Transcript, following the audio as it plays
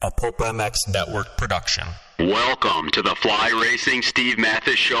A Pulp MX Network production. Welcome to the Fly Racing Steve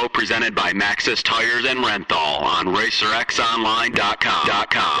Mathis Show, presented by Maxxis Tires and Renthal on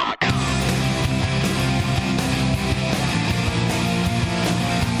RacerXOnline.com.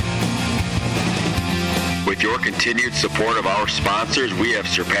 With your continued support of our sponsors, we have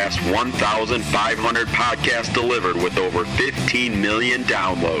surpassed 1,500 podcasts delivered with over 15 million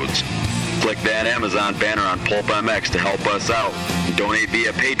downloads. Click that Amazon banner on Pulp MX to help us out. Donate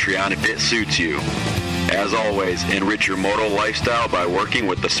via Patreon if it suits you. As always, enrich your moto lifestyle by working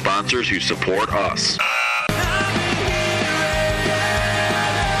with the sponsors who support us.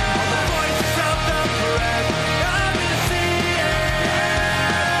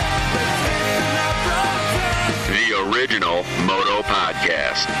 Original Moto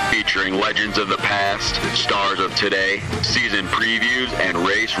Podcast, featuring legends of the past, stars of today, season previews and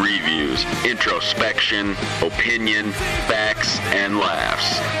race reviews, introspection, opinion, facts, and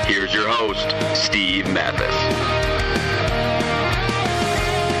laughs. Here's your host, Steve Mathis.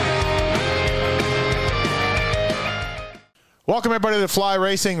 Welcome, everybody, to the Fly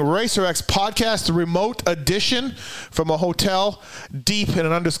Racing RacerX podcast, the remote edition from a hotel deep in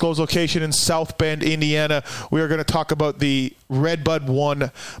an undisclosed location in South Bend, Indiana. We are going to talk about the Redbud 1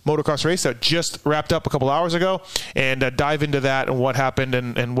 motocross race that just wrapped up a couple hours ago and dive into that and what happened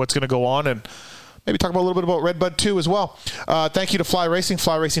and what's going to go on, and maybe talk about a little bit about Redbud 2 as well. Thank you to Fly Racing,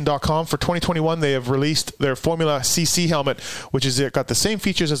 flyracing.com. For 2021, they have released their Formula CC helmet, which is got the same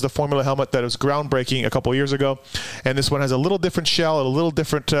features as the Formula helmet that was groundbreaking a couple years ago. And this one has a little different shell, a little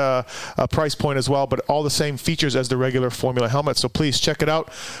different price point as well, but all the same features as the regular Formula helmet. So please check it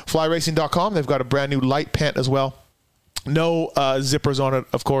out. Flyracing.com. They've got a brand new light pant as well. No zippers on it,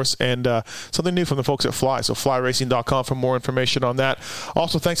 of course, and something new from the folks at Fly. So flyracing.com for more information on that.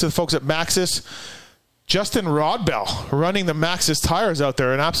 Also, thanks to the folks at Maxxis. Justin Rodbell running the Maxxis tires out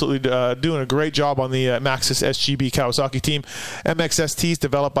there and absolutely doing a great job on the Maxxis SGB Kawasaki team. MXSTs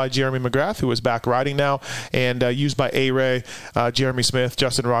developed by Jeremy McGrath, who is back riding now, and used by A-Ray, Jeremy Smith,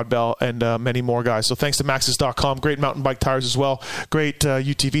 Justin Rodbell, and many more guys. So thanks to Maxxis.com. Great mountain bike tires as well. Great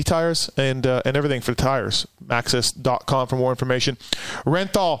UTV tires and everything for the tires. Maxxis.com for more information.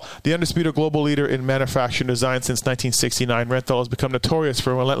 Renthal, the undisputed global leader in manufacturing design since 1969. Renthal has become notorious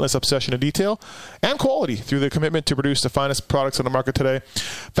for relentless obsession to detail and quality through their commitment to produce the finest products on the market today.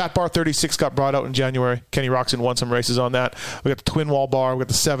 Fat Bar 36 got brought out in January. Kenny Roxon won some races on that. We got the twin wall bar, we got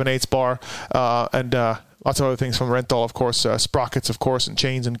the 7/8 bar, and lots of other things from Renthal, of course, sprockets, of course, and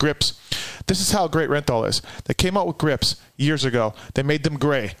chains and grips. This is how great Renthal is. They came out with grips years ago. They made them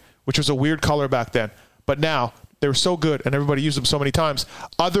gray, which was a weird color back then. But now they were so good and everybody used them so many times.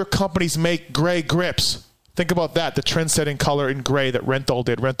 Other companies make gray grips. Think about that, the trend-setting color in gray that Renthal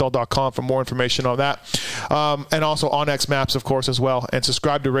did. Renthal.com for more information on that. And also Onyx Maps, of course, as well. And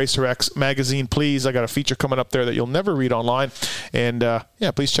subscribe to RacerX magazine, please. I got a feature coming up there that you'll never read online. And,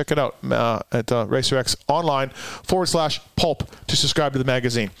 please check it out at RacerX online/pulp to subscribe to the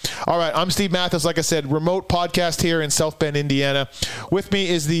magazine. All right, I'm Steve Mathis. Like I said, remote podcast here in South Bend, Indiana. With me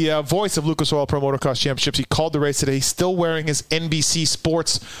is the voice of Lucas Oil Pro Motocross Championships. He called the race today. He's still wearing his NBC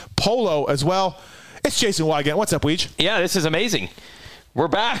Sports polo as well. It's Jason Wygant. What's up, Weege? Yeah, this is amazing. We're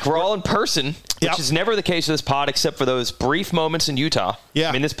back. We're all in person, which is never the case with this pod except for those brief moments in Utah. Yeah.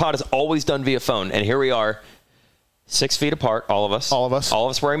 I mean, this pod is always done via phone, and here we are, 6 feet apart, all of us. All of us. All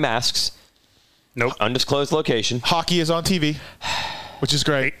of us wearing masks. Nope. Undisclosed location. Hockey is on TV, which is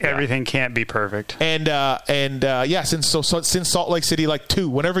great. Everything can't be perfect. And since Salt Lake City, 2,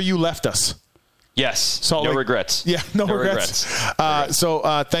 whenever you left us. Yes. No regrets. Yeah, no regrets.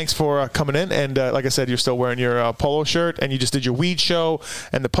 So thanks for coming in. And like I said, you're still wearing your polo shirt, and you just did your weed show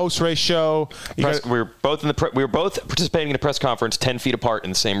and the post-race show. We were both participating in a press conference 10 feet apart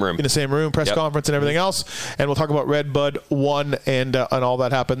in the same room. In the same room, press conference and everything else. And we'll talk about Redbud 1 and all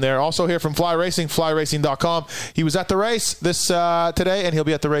that happened there. Also here from Fly Racing, flyracing.com. He was at the race today, and he'll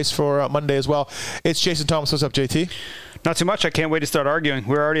be at the race for Monday as well. It's Jason Thomas. What's up, JT? Not too much. I can't wait to start arguing.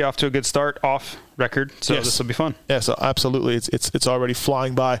 We're already off to a good start off record, so This will be fun. Yeah, so absolutely. It's already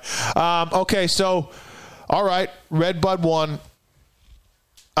flying by. Okay, so, all right, Redbud 1.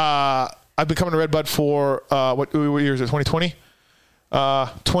 I've been coming to Redbud for, what year is it, 2020?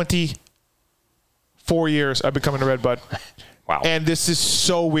 24 years I've been coming to Redbud. Wow. And this is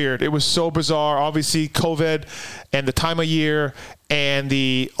so weird. It was so bizarre. Obviously, COVID and the time of year, and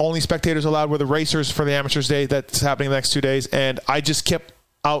the only spectators allowed were the racers for the Amateurs Day that's happening the next 2 days. And I just kept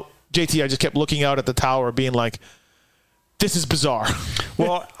looking out at the tower being like, this is bizarre.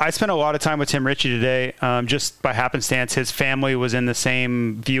 Well, I spent a lot of time with Tim Ritchie today. Just by happenstance, his family was in the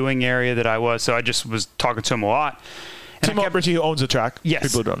same viewing area that I was, so I just was talking to him a lot. Tim Ritchie owns the track. Yes.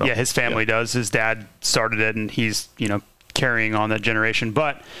 People who don't know. Yeah, his family does. His dad started it, and he's, carrying on that generation.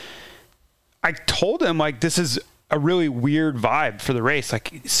 But I told him, this is a really weird vibe for the race.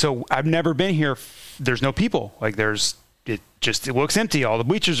 So I've never been here. There's no people. It looks empty. All the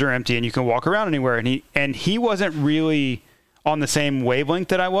bleachers are empty, and you can walk around anywhere. And he wasn't really on the same wavelength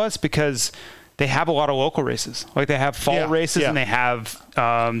that I was, because they have a lot of local races. They have fall races, and they have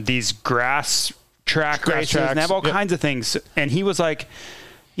these grass track races, and they have all kinds of things. And he was like,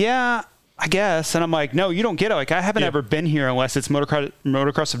 yeah, I guess. And I'm like, no, you don't get it. I haven't ever been here unless it's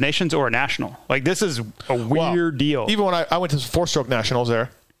Motocross of Nations or a national. This is a weird deal. Even when I went to 4-stroke nationals there,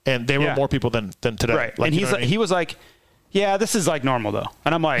 and there were more people than today. Right. And he was like, yeah, this is normal though.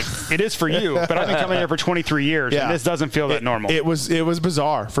 And I'm like, it is for you, but I've been coming here for 23 years, and this doesn't feel that normal. It was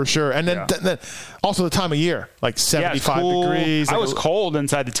bizarre for sure. And then also the time of year, 75 degrees. I was cold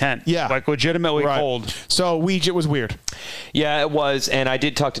inside the tent. Yeah. Legitimately cold. So it was weird. Yeah, it was. And I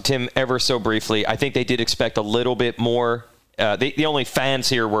did talk to Tim ever so briefly. I think they did expect a little bit more. The only fans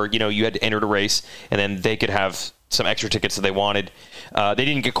here were, you had to enter the race, and then they could have some extra tickets that they wanted. They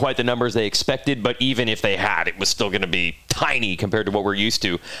didn't get quite the numbers they expected, but even if they had, it was still going to be tiny compared to what we're used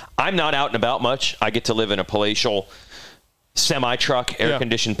to. I'm not out and about much. I get to live in a palatial semi-truck,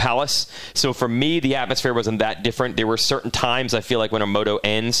 air-conditioned palace. So for me, the atmosphere wasn't that different. There were certain times, I feel like, when a moto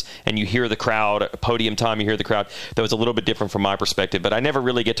ends and you hear the crowd, podium time, you hear the crowd, that was a little bit different from my perspective. But I never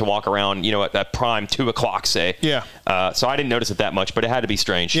really get to walk around, at that prime 2 o'clock, say. Yeah. So I didn't notice it that much, but it had to be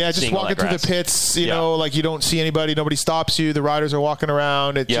strange. Yeah, just walking through the pits, you don't see anybody, nobody stops you, the riders are walking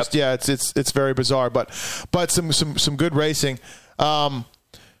around. It's very bizarre, but some good racing.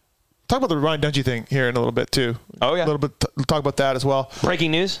 Talk about the Ryan Dungey thing here in a little bit too. Oh yeah, a little bit. Talk about that as well.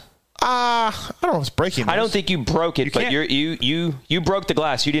 Breaking news. I don't know if it's breaking news. I don't think you broke it, but you broke the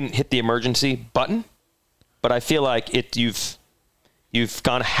glass. You didn't hit the emergency button, but I feel like you've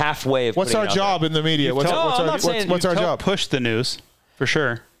gone halfway of. What's our job in the media? What's our job? Push the news for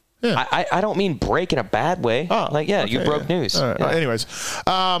sure. Yeah. I don't mean break in a bad way. You broke news. All right. Yeah. Anyways,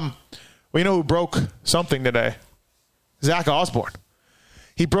 you know who broke something today? Zach Osborne.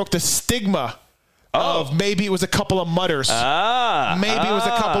 He broke the stigma of maybe it was a couple of mutters. Maybe it was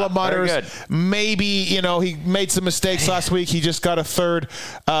a couple of mutters. Maybe, he made some mistakes last week. He just got a third.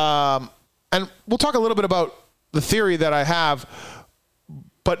 And we'll talk a little bit about the theory that I have.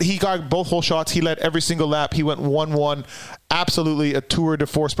 But he got both hole shots. He led every single lap. He went 1-1. Absolutely a tour de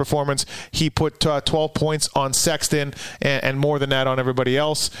force performance. He put 12 points on Sexton and more than that on everybody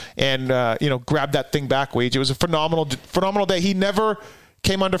else. And, grabbed that thing back, Wage. It was a phenomenal day. He never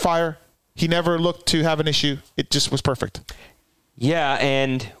came under fire. He never looked to have an issue. It just was perfect. Yeah,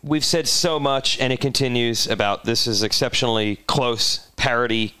 and we've said so much, and it continues, about this is exceptionally close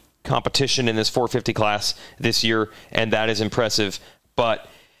parity competition in this 450 class this year, and that is impressive. But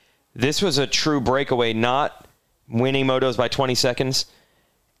this was a true breakaway, not winning motos by 20 seconds.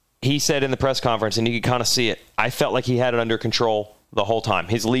 He said in the press conference, and you could kind of see it, I felt like he had it under control the whole time.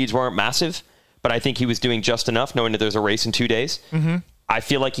 His leads weren't massive, but I think he was doing just enough, knowing that there's a race in 2 days. Mm-hmm. I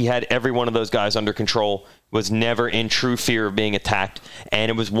feel like he had every one of those guys under control, was never in true fear of being attacked.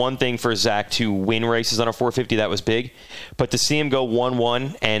 And it was one thing for Zach to win races on a 450, that was big. But to see him go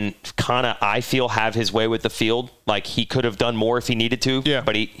 1-1 and kind of, I feel, have his way with the field, like he could have done more if he needed to,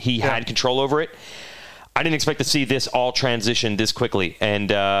 but he had control over it. I didn't expect to see this all transition this quickly.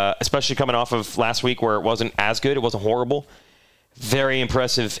 And especially coming off of last week where it wasn't as good, it wasn't horrible. Very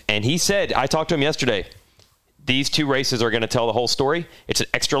impressive. And he said, I talked to him yesterday, these 2 races are going to tell the whole story. It's an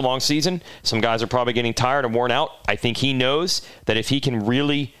extra long season. Some guys are probably getting tired and worn out. I think he knows that if he can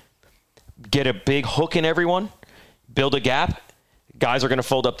really get a big hook in everyone, build a gap, guys are going to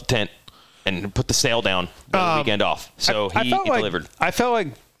fold up the tent and put the sail down the weekend off. So he delivered. I felt like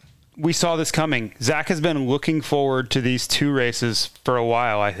we saw this coming. Zach has been looking forward to these 2 races for a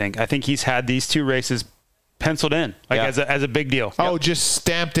while, I think. I think he's had these 2 races penciled in as a big deal. Oh, just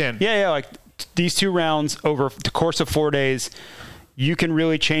stamped in. Yeah, these 2 rounds over the course of 4 days, you can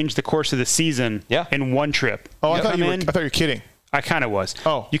really change the course of the season in one trip. Oh, I thought you were kidding. I kind of was.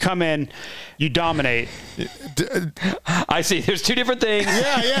 Oh. You come in, you dominate. I see. There's 2 different things.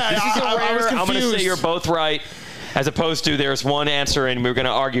 Yeah. This is I was confused. I'm going to say you're both right, as opposed to there's one answer and we're going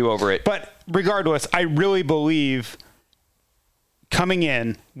to argue over it. But regardless, I really believe coming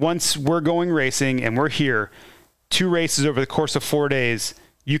in, once we're going racing and we're here, 2 races over the course of 4 days,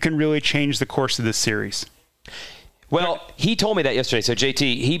 you can really change the course of this series. Well, he told me that yesterday. So, JT,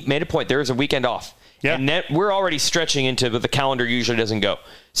 he made a point. There is a weekend off. Yeah. And we're already stretching into the calendar usually doesn't go.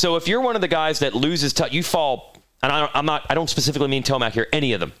 So if you're one of the guys that loses, you fall, and I don't specifically mean Tomac here,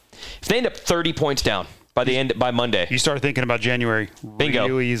 any of them. If they end up 30 points down by Monday. You start thinking about January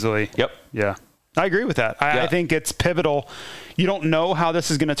really easily. Yep. Yeah. I agree with that. I think it's pivotal. You don't know how this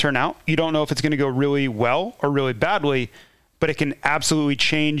is going to turn out. You don't know if it's going to go really well or really badly, but it can absolutely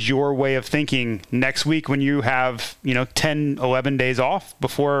change your way of thinking next week when you have, 10, 11 days off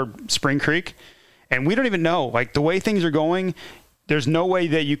before Spring Creek. And we don't even know, like, the way things are going, there's no way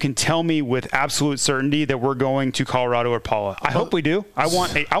that you can tell me with absolute certainty that we're going to Colorado or Paula. I hope we do. I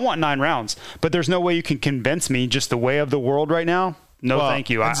want 9 rounds, but there's no way you can convince me just the way of the world right now. No, thank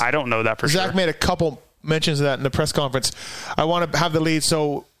you. I don't know that for sure. Zach made a couple mentions of that in the press conference. I want to have the lead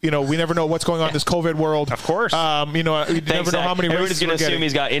so, we never know what's going on in this COVID world. Of course. You never know how many races Everybody's going to assume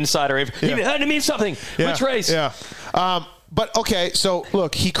he's got insider information. He had to mean something. Yeah. Which race? Yeah. But, okay, so,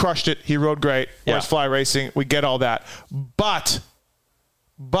 look, he crushed it. He rode great. Where's Fly Racing? We get all that. But,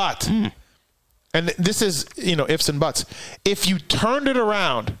 and this is, ifs and buts. If you turned it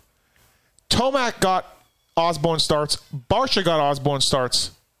around, Tomac got Osborne starts, Barcia got Osborne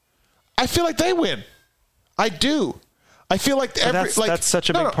starts, I feel like they win. I do. I feel like that's such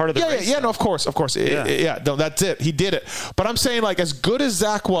a big part of the race. Yeah, no, of course. No, that's it. He did it. But I'm saying, like, as good as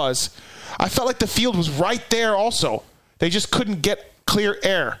Zach was, I felt like the field was right there also. They just couldn't get clear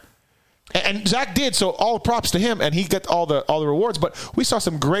air. And Zach did, so all props to him, and he got all the rewards. But we saw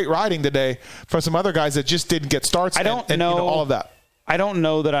some great riding today from some other guys that just didn't get starts. I don't know all of that. I don't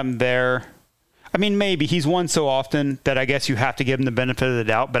know that I'm there. I mean, maybe he's won so often that I guess you have to give him the benefit of the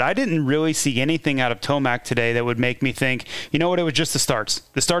doubt. But I didn't really see anything out of Tomac today that would make me think, you know what, it was just the starts.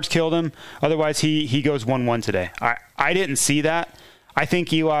 The starts killed him. Otherwise, he goes 1-1 today. I didn't see that. I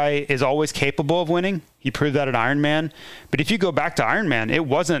think Eli is always capable of winning. He proved that at Ironman. But if you go back to Ironman, it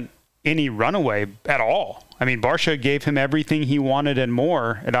wasn't any runaway at all. I mean, Barcia gave him everything he wanted and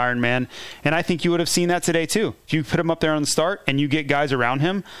more at Ironman. And I think you would have seen that today too. If you put him up there on the start and you get guys around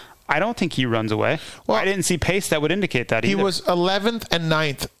him, I don't think he runs away. Well, I didn't see pace that would indicate that either. He was 11th and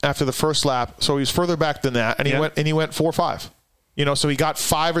 9th after the first lap, so he was further back than that, and he went 4-5. So he got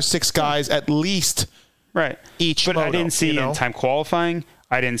 5 or 6 guys at least. Right. Each But moto, I didn't see in time qualifying.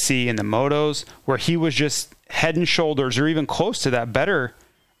 I didn't see in the motos where he was just head and shoulders or even close to that better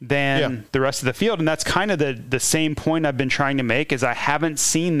than the rest of the field. And that's kind of the same point I've been trying to make is I haven't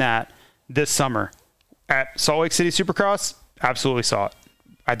seen that this summer. At Salt Lake City Supercross, absolutely saw it.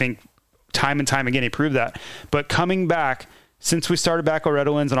 I think time and time again he proved that. But coming back, since we started back at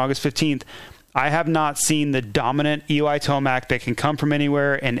Redlands on August 15th, I have not seen the dominant Eli Tomac that can come from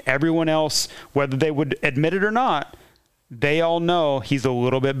anywhere, and everyone else, whether they would admit it or not, they all know he's a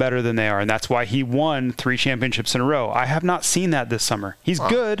little bit better than they are, and that's why he won 3 championships in a row. I have not seen that this summer. He's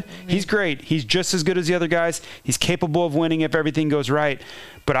good. He's great. He's just as good as the other guys. He's capable of winning if everything goes right.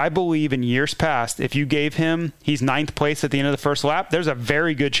 But I believe in years past, if you gave him, he's 9th place at the end of the first lap, there's a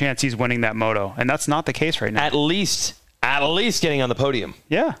very good chance he's winning that moto, and that's not the case right now. At least getting on the podium.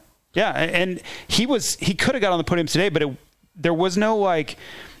 Yeah. Yeah, and he could have got on the podium today, but there was no,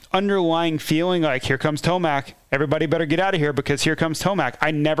 underlying feeling like, here comes Tomac. Everybody better get out of here because here comes Tomac.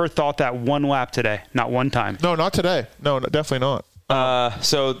 I never thought that one lap today. Not one time. No, not today. No, definitely not.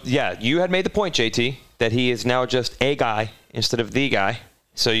 You had made the point, JT, that he is now just a guy instead of the guy.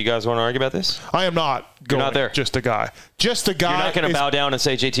 So you guys want to argue about this? I am not going. You're not there. Just a guy. Just a guy. You're not going to bow down and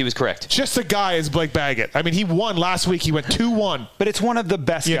say JT was correct. Just a guy is Blake Baggett. I mean, he won last week. He went 2-1. But it's one of the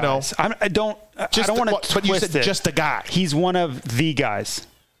best guys. I don't want to twist but you said it. Just a guy. He's one of the guys.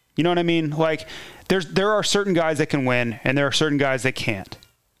 You know what I mean? Like, there are certain guys that can win, and there are certain guys that can't.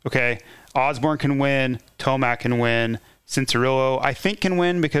 Okay? Osborne can win. Tomac can win. Cincerillo, I think, can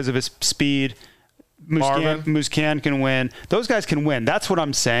win because of his speed. Muscan can win. Those guys can win. That's what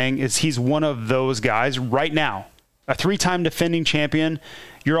I'm saying is he's one of those guys right now. A 3-time defending champion.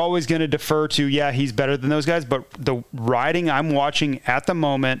 You're always going to defer to, he's better than those guys. But the riding I'm watching at the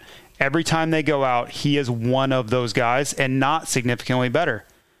moment, every time they go out, he is one of those guys and not significantly better.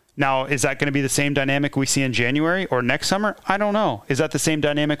 Now, is that going to be the same dynamic we see in January or next summer? I don't know. Is that the same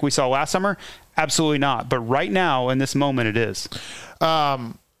dynamic we saw last summer? Absolutely not. But right now, in this moment, it is. I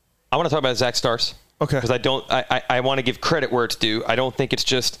want to talk about Zach Starks. Okay. Because I want to give credit where it's due. I don't think it's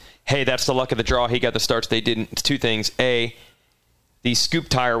just, hey, that's the luck of the draw. He got the starts. They didn't. It's 2 things. A, the scoop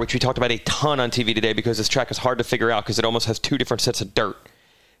tire, which we talked about a ton on TV today because this track is hard to figure out because it almost has 2 different sets of dirt.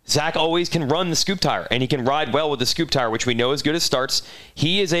 Zach always can run the scoop tire, and he can ride well with the scoop tire, which we know is good as starts.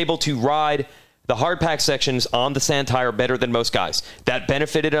 He is able to ride the hard pack sections on the sand tire better than most guys. That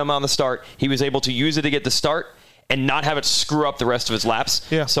benefited him on the start. He was able to use it to get the start and not have it screw up the rest of his laps.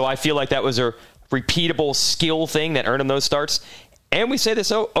 Yeah. So I feel like that was a repeatable skill thing that earned him those starts. And we say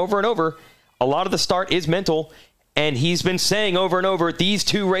this over and over. A lot of the start is mental. And he's been saying over and over, these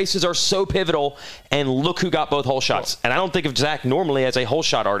two races are so pivotal, and look who got both hole shots. And I don't think of Zach normally as a hole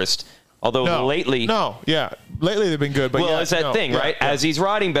shot artist, although lately... Lately they've been good. But it's that thing, right? Yeah. As he's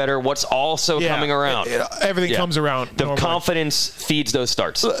riding better, what's also coming around? Everything comes around. The normally. Confidence feeds those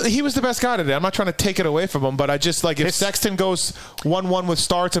starts. He was the best guy today. I'm not trying to take it away from him, but I just if Sexton goes 1-1 with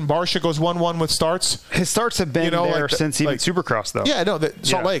starts and Barsha goes 1-1 with starts. His starts have been there since even Supercross, though. Yeah, no,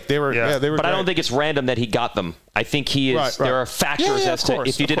 Salt Lake, they were they were But great. I don't think it's random that he got them. I think he is. Right. There are factors as to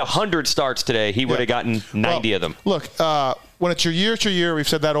if you did 100 starts today, he would have gotten 90 of them. Look, when it's your year, it's your year. We've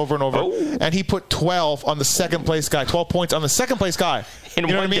said that over and over. Oh. And he put 12 on the second place guy, 12 points on the second place guy. In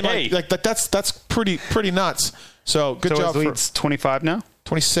one day. Like that's pretty nuts. So good job. So his lead's 25 now?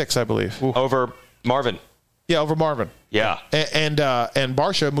 26, I believe. Ooh. Over Marvin. Yeah, over Marvin. Yeah. And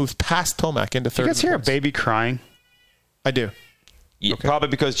Barsha moved past Tomac into third. You guys hear a baby crying? I do. Yeah, okay. Probably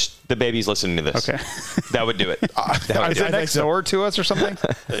because the baby's listening to this. Okay. That would do it. Is it next door to us or something?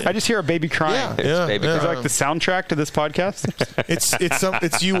 I just hear a baby crying. Yeah. Baby Is it like the soundtrack to this podcast?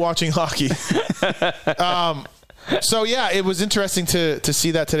 It's you watching hockey. So it was interesting to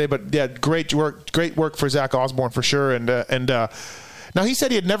see that today. But great work for Zach Osborne for sure. And now he said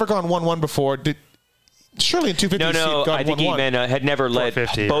he had never gone 1-1 before. Surely in 250. No. I think he meant had never led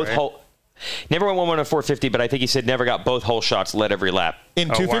both whole. Never went 1-1 at 450, but I think he said never got both hole shots led every lap. In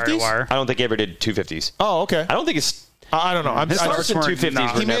 250s? I don't think he ever did 250s. Oh, okay. I don't think it's... I don't know. His starts in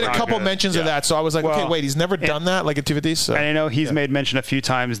 250s. He made a couple mentions of that, so I was like, okay, wait, he's never done that, like in 250s? So. And I know he's made mention a few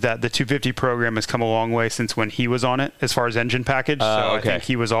times that the 250 program has come a long way since when he was on it, as far as engine package. I think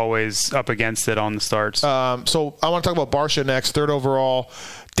he was always up against it on the starts. So I want to talk about Barsha next, third overall,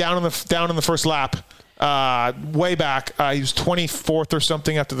 down in the first lap. Way back, he was 24th or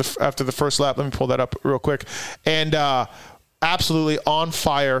something after the first lap. Let me pull that up real quick. And absolutely on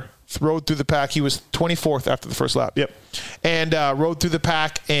fire, rode through the pack. He was 24th after the first lap. Yep. And rode through the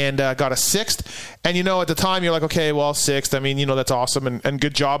pack and got a 6th. And, at the time, you're like, okay, well, 6th. I mean, that's awesome and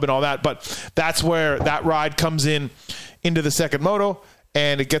good job and all that. But that's where that ride comes into the second moto.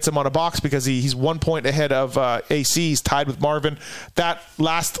 And it gets him on a box because he's 1 point ahead of AC. He's tied with Marvin. That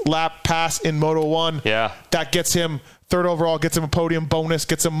last lap pass in Moto 1, that gets him third overall, gets him a podium bonus,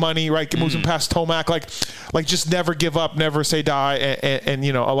 gets him money, right? Moves him past Tomac. Like just never give up, never say die. And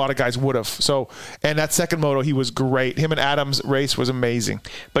a lot of guys would have. So, and that second moto, he was great. Him and Adams' race was amazing.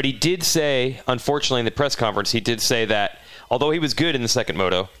 But he did say, unfortunately, in the press conference, he did say that although he was good in the second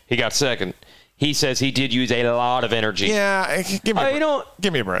moto, he got second. He says he did use a lot of energy. Yeah, give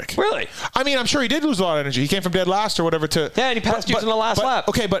me a break. Really? I mean, I'm sure he did lose a lot of energy. He came from dead last or whatever to... Yeah, and he passed using the last lap.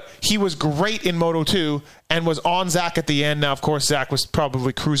 Okay, but he was great in Moto 2 and was on Zach at the end. Now, of course, Zach was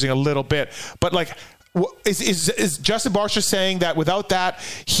probably cruising a little bit. But, is Justin Barsha saying that without that,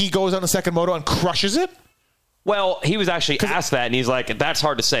 he goes on the second moto and crushes it? Well, he was actually asked that, and he's like, that's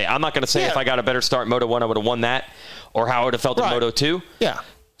hard to say. I'm not going to say if I got a better start in Moto 1, I would have won that, or how I would have felt in Moto 2. Yeah.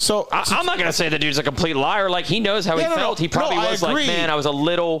 So I'm not going to say the dude's a complete liar. Like, he knows how he felt. He probably was like, man, I was a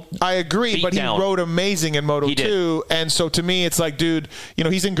little I agree, but down. He rode amazing in Moto 2. And so to me, it's like, dude,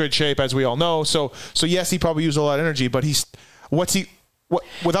 he's in good shape, as we all know. So yes, he probably used a lot of energy, but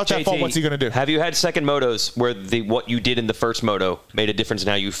without that fault, what's he going to do? Have you had second motos where what you did in the first moto made a difference in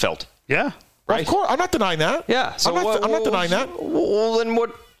how you felt? Yeah. Right? Of course. I'm not denying that. Yeah. So I'm not denying that. Well, then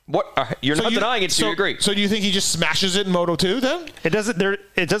what? You're not denying it, so you agree. So do you think he just smashes it in Moto 2 then? It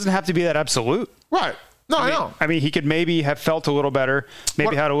doesn't have to be that absolute. Right. No, I know. I mean, he could maybe have felt a little better,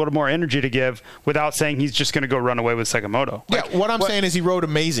 had a little more energy to give without saying he's just going to go run away with second moto. What I'm saying is he rode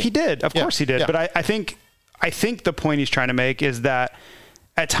amazing. He did. Of course he did. Yeah. But I think the point he's trying to make is that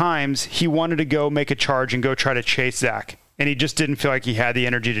at times he wanted to go make a charge and go try to chase Zach. And he just didn't feel like he had the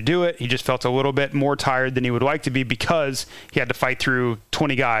energy to do it. He just felt a little bit more tired than he would like to be because he had to fight through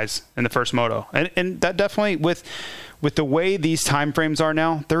 20 guys in the first moto. And that definitely, with the way these time frames are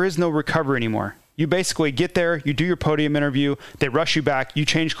now, there is no recovery anymore. You basically get there, you do your podium interview, they rush you back, you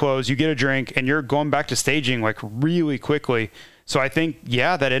change clothes, you get a drink, and you're going back to staging like really quickly. So I think,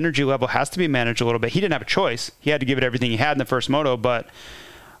 that energy level has to be managed a little bit. He didn't have a choice. He had to give it everything he had in the first moto, but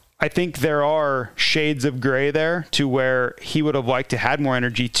I think there are shades of gray there to where he would have liked to have more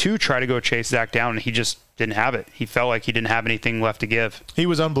energy to try to go chase Zach down, and he just didn't have it. He felt like he didn't have anything left to give. He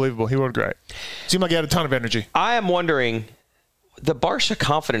was unbelievable. He rode great. Seemed like he had a ton of energy. I am wondering, the Barsha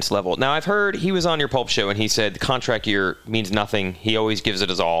confidence level. Now, I've heard he was on your Pulp show, and he said the contract year means nothing. He always gives it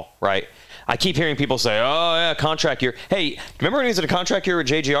his all, right? I keep hearing people say, oh, yeah, contract year. Hey, remember when he was in a contract year with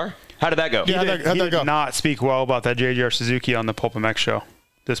JGR? How did that go? Yeah, he did not speak well about that JGR Suzuki on the Pulp MX show.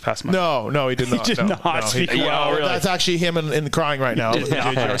 this past month. No, he did not. He did not speak well. Really. That's actually him and crying right now.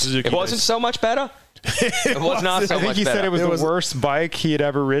 It wasn't so much better. It was not so much better. I think he said it was the worst bike he had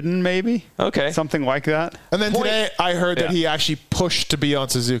ever ridden, maybe. Okay. Something like that. And then today I heard that he actually pushed to be on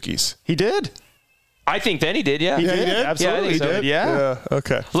Suzuki's. He did. I think then he did, yeah. He did? Absolutely. Yeah, I think so. Yeah.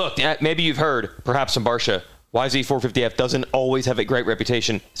 Okay. Look, maybe you've heard, perhaps from Barsha, YZ450F doesn't always have a great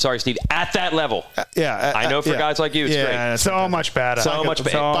reputation. Sorry, Steve. At that level. I know for guys like you, it's great. So much better. So much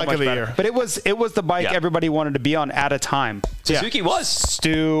better. But it was the bike everybody wanted to be on at a time. Suzuki was.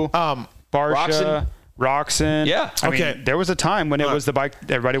 Stu, Barsha, Roxon. Yeah. I mean, there was a time when it was the bike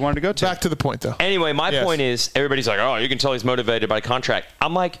everybody wanted to go to. Back to the point, though. Anyway, my point is, everybody's like, oh, you can tell he's motivated by contract.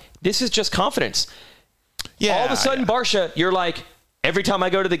 I'm like, this is just confidence. Yeah. All of a sudden, Barsha, you're like, every time I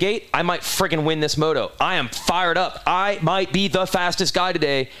go to the gate, I might friggin' win this moto. I am fired up. I might be the fastest guy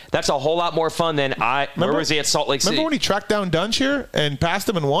today. That's a whole lot more fun than where was he at Salt Lake City? Remember when he tracked down Dunge here and passed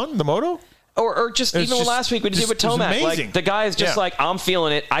him and won the moto? Or just even last week when he did with Tomac. Like, the guy is just like, I'm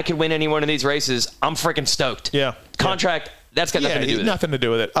feeling it. I could win any one of these races. I'm freaking stoked. Yeah. Contract, that's got nothing to do with it. Nothing to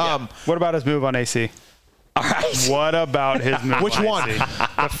do with it. What about his move on AC? All right. What about his move? Which one?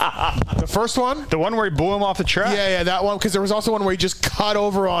 The first one? The one where he blew him off the track? Yeah, that one. Because there was also one where he just cut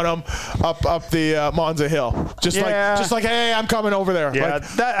over on him up the Monza Hill. Just like, hey, I'm coming over there. Yeah,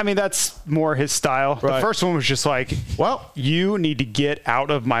 like, that's more his style. Right. The first one was just like, well, you need to get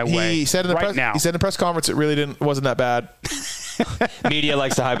out of my way. He said in the press conference it really wasn't that bad. Media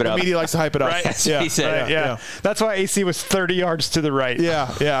likes to hype it up. The media likes to hype it up. Right? That's what he said. Right, yeah. That's why AC was 30 yards to the right.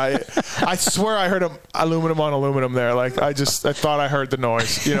 Yeah. I swear I heard him aluminum on aluminum there. Like, I thought I heard the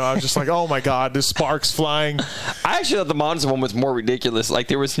noise. I was just like, oh my God, there's sparks flying. I actually thought the Monza one was more ridiculous. Like,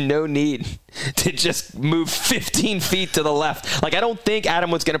 there was no need to just move 15 feet to the left. Like, I don't think Adam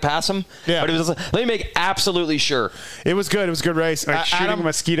was going to pass him. Yeah. But it was let me make absolutely sure. It was good. It was a good race. Like shooting a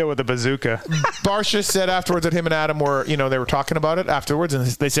mosquito with a bazooka. Barsha said afterwards that him and Adam were, they were talking about it afterwards, and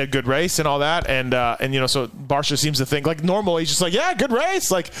they said good race and all that, and so Barsha seems to think like normal. He's just like, yeah, good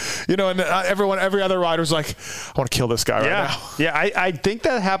race, like, and every other rider's like, I want to kill this guy right now. Yeah, I think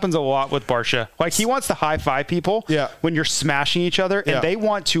that happens a lot with Barsha. Like, he wants to high five people when you're smashing each other, and they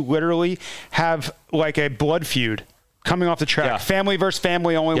want to literally have like a blood feud coming off the track. Yeah. Family versus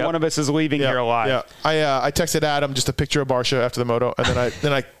family. Only one of us is leaving here alive. Yeah. I texted Adam just a picture of Barsha after the moto, and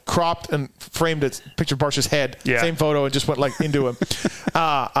then I cropped and framed it, picture of Barsha's head, same photo, and just went like into him. It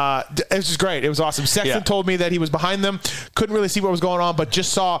was just great. It was awesome. Sexton told me that he was behind them, couldn't really see what was going on, but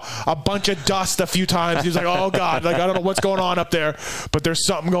just saw a bunch of dust a few times. He was like, oh God, like, I don't know what's going on up there, but there's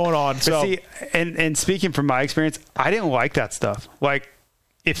something going on. So, see, and speaking from my experience, I didn't like that stuff. Like,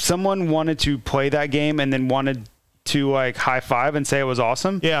 if someone wanted to play that game and then wanted to like high five and say it was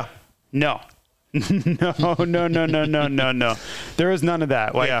awesome. Yeah. No. No. There is none of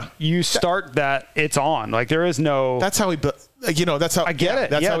that. Like, you start that, it's on. Like, there is no. That's how that's how I get it.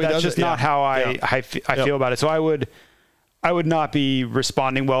 That's how he does just it. Not how I feel about it. So I would not be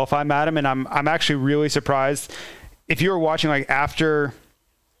responding well if I'm at him, and I'm actually really surprised. If you were watching, like, after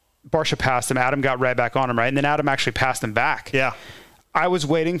Barsha passed him, Adam got right back on him, right? And then Adam actually passed him back. Yeah. I was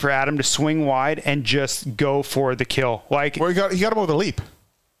waiting for Adam to swing wide and just go for the kill. Like, he got him over the leap.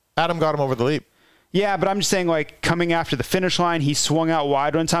 Adam got him over the leap. Yeah, but I'm just saying, like, coming after the finish line, he swung out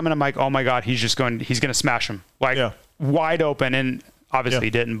wide one time, and I'm like, oh my God, he's going to smash him. Like, wide open, and obviously he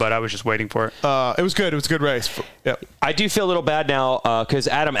didn't, but I was just waiting for it. It was good. It was a good race. I do feel a little bad now because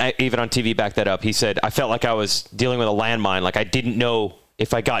Adam, even on TV, backed that up. He said, I felt like I was dealing with a landmine. Like, I didn't know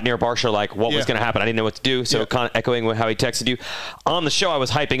if I got near Barsha, like, what was going to happen. I didn't know what to do. So kind of echoing with how he texted you. On the show, I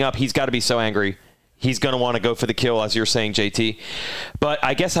was hyping up. He's got to be so angry. He's going to want to go for the kill, as you're saying, JT. But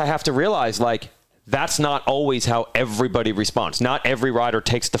I guess I have to realize, like, that's not always how everybody responds. Not every rider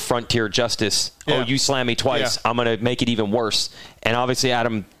takes the frontier justice. Yeah. Oh, you slammed me twice. I'm going to make it even worse. And obviously,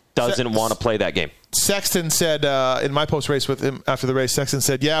 Adam doesn't want to play that game. Sexton said, in my post-race with him after the race, Sexton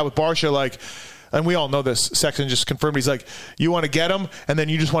said, with Barsha, like, and we all know this, Sexton just confirmed, he's like, you want to get him, and then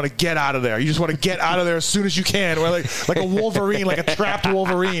you just want to get out of there. You just want to get out of there as soon as you can. Or like a Wolverine, like a trapped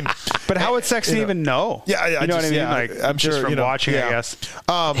Wolverine. But how would Sexton even know? Yeah. You know what I mean? Like, I'm just sure from watching, I guess.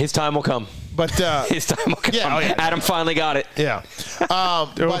 His time will come. But his time will come. Adam finally got it. Yeah.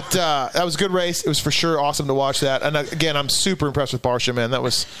 But that was a good race. It was for sure awesome to watch that. And again, I'm super impressed with Barsha, man. That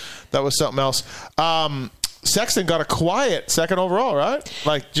was something else. Sexton got a quiet second overall, right?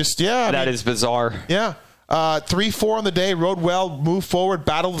 Like, just, That is bizarre. Yeah. 3-4 on the day, rode well, moved forward,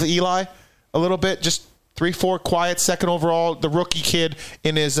 battled with Eli a little bit, just 3-4 quiet second overall. The rookie kid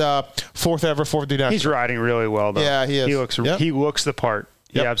in his fourth ever 459. He's riding really well, though. Yeah, he is. He looks the part.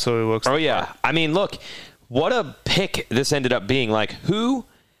 He absolutely looks the part. I mean, look, what a pick this ended up being. Like, who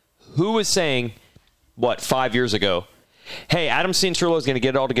Who was saying, 5 years ago, hey, Adam Cianciarulo is going to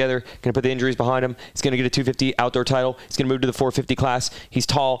get it all together, going to put the injuries behind him. He's going to get a 250 outdoor title. He's going to move to the 450 class. He's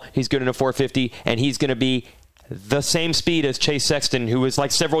tall. He's good in a 450. And he's going to be the same speed as Chase Sexton, who was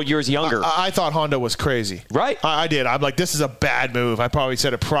like several years younger. I thought Honda was crazy. Right? I did. I'm like, this is a bad move. I probably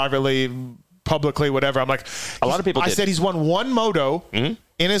said it privately, publicly, whatever. I'm like, a lot of people did. I said he's won one moto in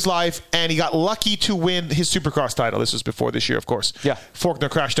his life, and he got lucky to win his Supercross title. This was before this year, of course. Yeah. Faulkner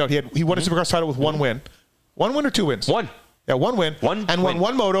crashed out. He won a Supercross title with one win. One win or two wins? One. Yeah, one win. Won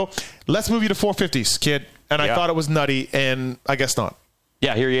one moto. Let's move you to 450s, kid. And I thought it was nutty, and I guess not.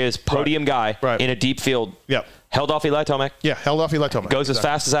 Yeah, here he is, podium guy in a deep field. Yep. Held off Eli Tomac. Yeah, held off Eli Tomac. Goes as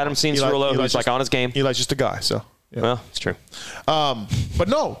fast as Adam Cianciarulo, who's like on his game. Eli's just a guy, so. Yeah. Well, it's true. But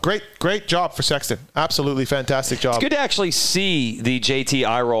no, great job for Sexton. Absolutely fantastic job. It's good to actually see the JT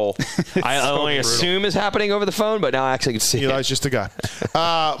eye roll. I only assume is happening over the phone, but now I actually can see Eli's just a guy.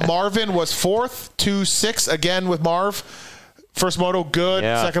 Marvin was 4th, 2-6 again with Marv. First moto, good.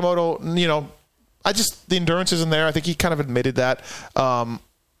 Yeah. Second moto, the endurance isn't there. I think he kind of admitted that.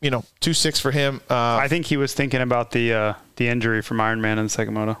 2-6 for him. I think he was thinking about the injury from Ironman in the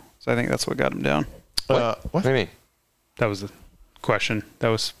second moto. So I think that's what got him down. What do you mean? That was the question that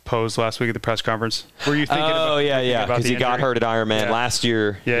was posed last week at the press conference. Were you thinking about? Oh, yeah. Because he got hurt at Ironman last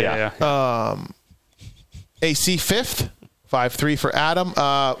year. Yeah. AC 5th, 5-3 for Adam.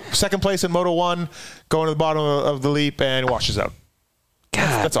 Second place in Moto 1, going to the bottom of the leap and washes out.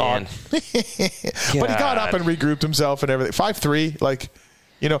 God, that's odd. But he got up and regrouped himself and everything. 5-3,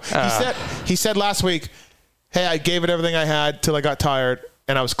 he said last week, hey, I gave it everything I had till I got tired,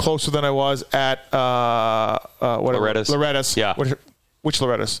 and I was closer than I was at Loretta's. Yeah. Which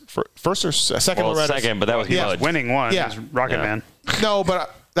Loretta's? First or second Loretta's? Second, but that was he was winning one. Yeah. It was Rocket Man. No,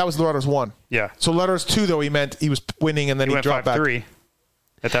 but that was Loretta's 1. Yeah. So Loretta's 2, though, he meant he was winning, and then he dropped back. 5-3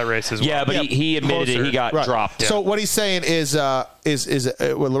 at that race as well. Yeah, but he admitted it. He got dropped. Yeah. So what he's saying is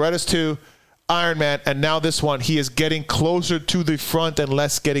with Loretta's 2, Ironman, and now this one, he is getting closer to the front and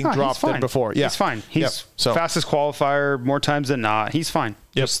less getting dropped than before. Yeah, he's fine. He's fastest qualifier more times than not. He's fine.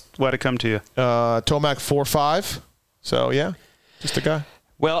 Just let it come to you. Tomac 4-5. So yeah, just a guy.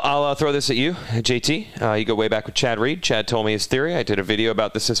 Well, I'll throw this at you, JT. You go way back with Chad Reed. Chad told me his theory. I did a video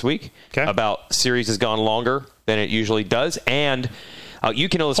about this week. Okay. About series has gone longer than it usually does, and you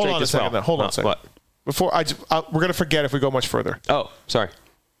can illustrate this well. Hold on a second. What? Before we're going to forget if we go much further. Oh, sorry.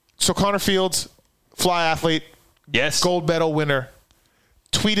 So Connor Fields, fly athlete, gold medal winner,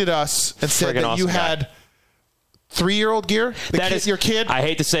 tweeted us and said that you had 3-year-old gear. That is your kid. I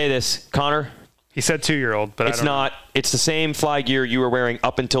hate to say this, Connor. He said 2-year-old, but it's not. It's the same fly gear you were wearing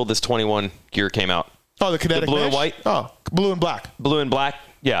up until this 21 gear came out. Oh, the kinetic blue mesh? and white. Oh, blue and black. Blue and black.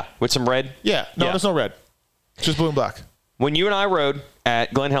 Yeah, with some red. Yeah. No, there's no red. It's just blue and black. When you and I rode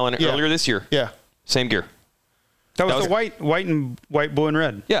at Glen Helen earlier this year. Yeah. Same gear. That was the white, blue, and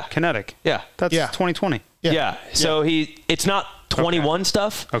red. Yeah. Kinetic. Yeah. That's 2020. Yeah. So it's not 21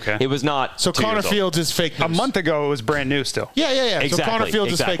 stuff. Okay. It was not. So Connor Fields is fake news. A month ago, it was brand new still. Yeah. Exactly. So Connor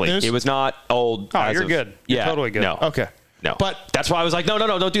Fields is fake news. It was not old. Oh, you're good. You're totally good. No. Okay. No. But that's why I was like, no,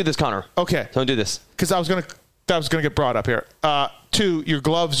 don't do this, Connor. Okay. Don't do this. Because that was gonna get brought up here. 2, your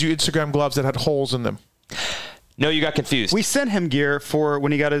gloves, your Instagram gloves that had holes in them. No, you got confused. We sent him gear for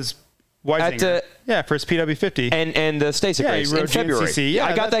when he got his Weisinger. For his PW50. And the Stasic race in February. GNCC. Yeah,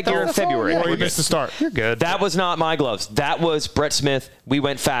 I got that gear in February. Or you missed the start. You're good. That was not my gloves. That was Brett Smith. We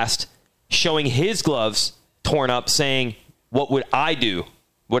went fast, showing his gloves torn up, saying, what would I do?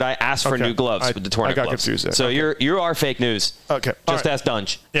 Would I ask for new gloves with the torn up gloves? I got confused there. So you are fake news. Okay. Just ask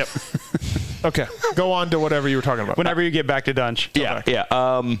Dunge. Yep. Okay. Go on to whatever you were talking about. Whenever you get back to Dunge. Yeah.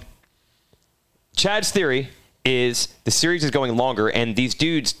 Chad's theory is the series is going longer, and these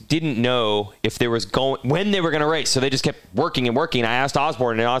dudes didn't know if there was when they were going to race, so they just kept working and working. I asked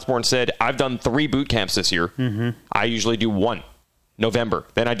Osborne, and Osborne said, I've done 3 boot camps this year. Mm-hmm. I usually do 1, November.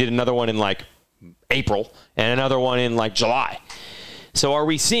 Then I did another one in April, and another one in July. So are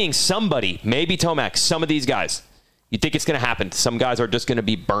we seeing somebody, maybe Tomac, some of these guys, you think it's going to happen? Some guys are just going to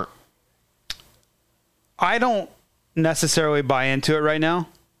be burnt. I don't necessarily buy into it right now.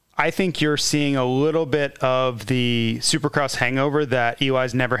 I think you're seeing a little bit of the Supercross hangover that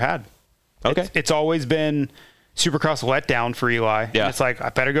Eli's never had. Okay. It's always been Supercross letdown for Eli. Yeah. It's like, I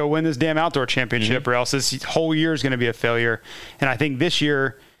better go win this damn outdoor championship or else this whole year is going to be a failure. And I think this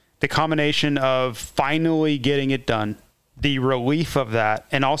year, the combination of finally getting it done, the relief of that,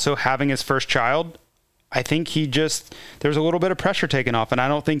 and also having his first child, I think there's a little bit of pressure taken off. And I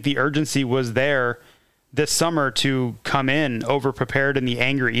don't think the urgency was there this summer to come in over-prepared in the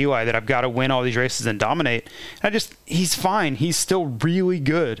angry Eli that I've got to win all these races and dominate. And he's fine. He's still really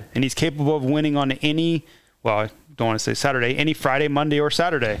good, and he's capable of winning on any Friday, Monday, or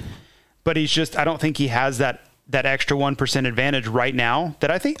Saturday. But I don't think he has that extra 1% advantage right now that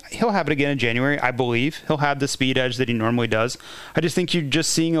I think he'll have it again in January. I believe he'll have the speed edge that he normally does. I just think you're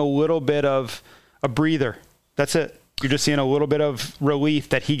just seeing a little bit of a breather. That's it. You're just seeing a little bit of relief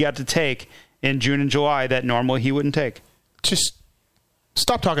that he got to take in June and July that normally he wouldn't take. Just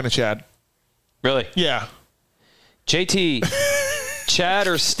stop talking to Chad. Really? Yeah. JT, Chad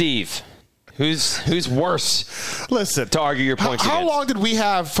or Steve? Who's worse? Listen, to argue your points. How long did we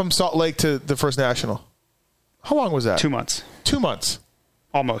have from Salt Lake to the first national? How long was that? 2 months. 2 months.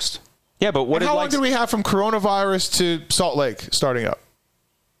 Almost. Yeah, but how long did we have from coronavirus to Salt Lake starting up?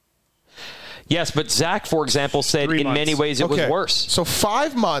 Yes, but Zach, for example, said in many ways it was worse. So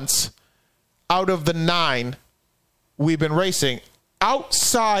 5 months out of the 9 we've been racing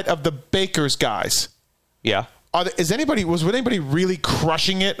outside of the Baker's guys. Yeah. Was anybody really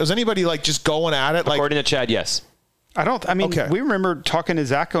crushing it? Was anybody just going at it? According to Chad, yes. We remember talking to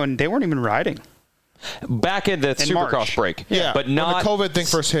Zacho and they weren't even riding. Back in the Supercross break. Yeah. But not when the COVID thing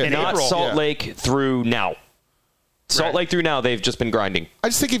first hit. Not April. Salt Lake through now. Salt Lake through now, they've just been grinding. I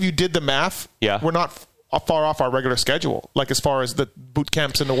just think if you did the math, we're not far off our regular schedule, as far as the boot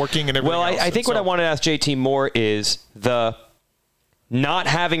camps and the working and everything else. I think what I want to ask JT more is the not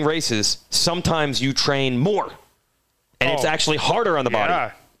having races, sometimes you train more. And it's actually harder on the body.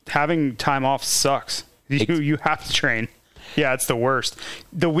 Yeah, having time off sucks. You have to train. Yeah, it's the worst.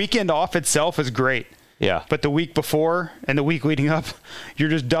 The weekend off itself is great. Yeah. But the week before and the week leading up, you're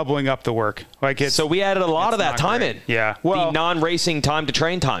just doubling up the work. So we added a lot of that time in. Yeah. Well, the non-racing time to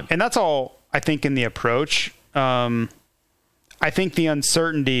train time. And that's all, I think, in the approach. I think the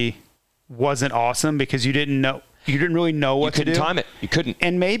uncertainty wasn't awesome because you didn't really know what to do. You couldn't time it. You couldn't.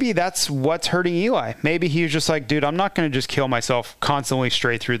 And maybe that's what's hurting Eli. Maybe he was just like, dude, I'm not going to just kill myself constantly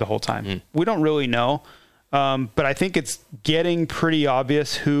straight through the whole time. We don't really know. But I think it's getting pretty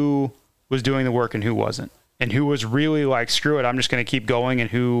obvious who was doing the work and who wasn't. And who was really screw it, I'm just going to keep going. And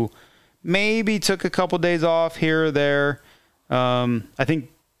who maybe took a couple days off here or there. I think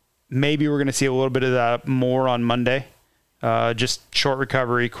maybe we're going to see a little bit of that more on Monday. Just short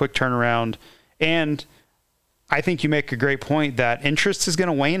recovery, quick turnaround. And I think you make a great point that interest is going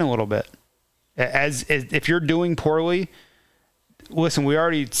to wane a little bit. As if you're doing poorly, listen, we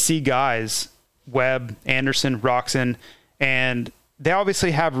already see guys, Webb, Anderson, Roxon, and they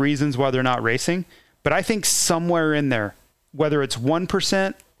obviously have reasons why they're not racing. But I think somewhere in there, whether it's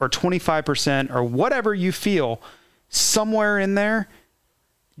 1% or 25% or whatever you feel, somewhere in there,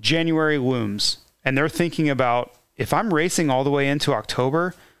 January looms. And they're thinking about, if I'm racing all the way into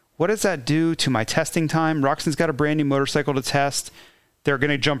October, what does that do to my testing time? Roxon's got a brand new motorcycle to test. They're going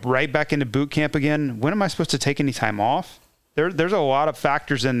to jump right back into boot camp again. When am I supposed to take any time off? There's a lot of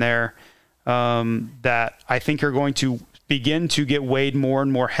factors in there that I think are going to begin to get weighed more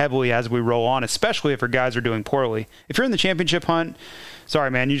and more heavily as we roll on, especially if our guys are doing poorly. If you're in the championship hunt,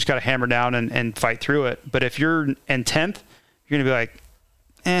 sorry, man, you just got to hammer down and fight through it. But if you're in 10th, you're going to be like,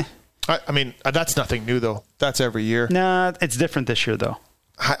 I mean, that's nothing new, though. That's every year. Nah, it's different this year, though.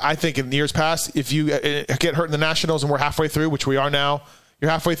 I think in years past, if you get hurt in the Nationals and we're halfway through, which we are now, you're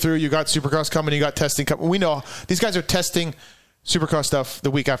halfway through, you got Supercross coming, you got testing coming. We know these guys are testing Supercross stuff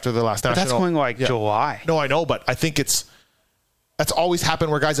the week after the last National. That's going July. No, I know, but I think that's always happened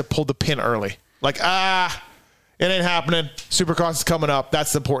where guys have pulled the pin early. It ain't happening. Supercross is coming up.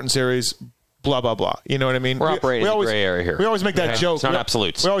 That's the important series. Blah, blah, blah. You know what I mean? We're operating in the gray area here. We always make that joke. It's not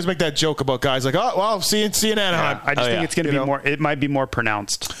absolutes. We always make that joke about guys like, oh, well, see you in Anaheim. Yeah, I just think it's going to be more, it might be more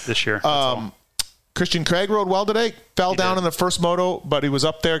pronounced this year. Christian Craig rode well today. Fell down in the first moto, but he was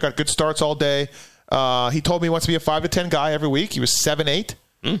up there, got good starts all day. He told me he wants to be a 5 to 10 guy every week. He was 7'8".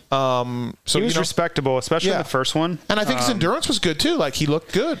 So he was respectable, especially in the first one. And I think his endurance was good too. He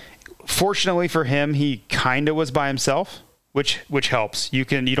looked good. Fortunately for him, he kind of was by himself, which helps. You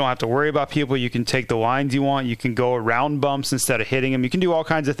don't have to worry about people. You can take the lines you want. You can go around bumps instead of hitting them. You can do all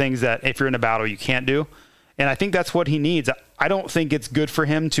kinds of things that if you're in a battle, you can't do. And I think that's what he needs. I don't think it's good for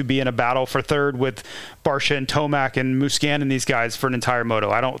him to be in a battle for third with Barsha and Tomac and Muscan and these guys for an entire moto.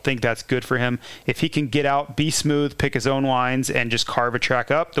 I don't think that's good for him. If he can get out, be smooth, pick his own lines, and just carve a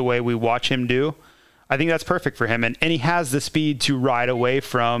track up the way we watch him do, I think that's perfect for him. And he has the speed to ride away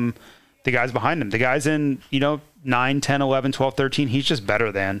from the guys behind him. The guys in, 9, 10, 11, 12, 13, he's just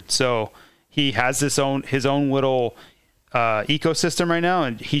better than. So he has his own little ecosystem right now,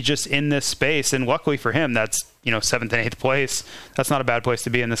 and he's just in this space. And luckily for him, that's 7th and 8th place. That's not a bad place to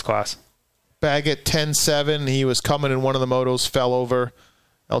be in this class. Baggett 10-7. He was coming in one of the motos, fell over.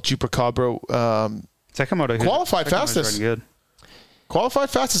 El Chupacabra. Second moto. Qualified fastest. Good. Qualified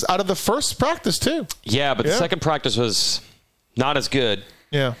fastest out of the first practice, too. Yeah, but the second practice was not as good.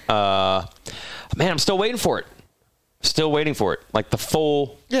 Yeah. Man, I'm still waiting for it. Still waiting for it. Like the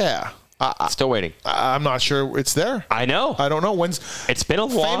full. Yeah. Still waiting. I'm not sure it's there. I know. I don't know. It's been a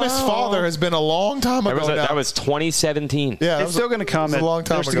while. Famous Father has been a long time ago now. That was 2017. Yeah, it's still going to come. A long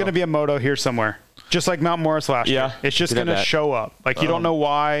time There's ago. going to be a moto here somewhere. Just like Mount Morris last year. It's just going to show up. Like, you don't know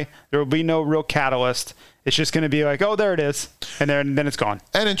why. There will be no real catalyst. It's just going to be like, oh, there it is. And then it's gone.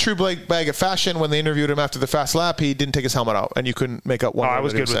 And in true Blake Baggett fashion, when they interviewed him after the fast lap, he didn't take his helmet out, and you couldn't make out one word. I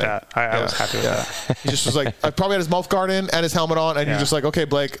was good with that. I was happy with that. He just was like, I probably had his mouth guard in and his helmet on, and you're just like, okay,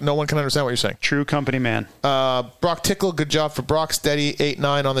 Blake, no one can understand what you're saying. True company man. Brock Tickle, good job for Brock. Steady,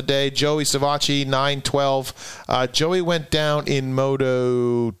 8-9 on the day. Joey Savacci, 9-12. Joey went down in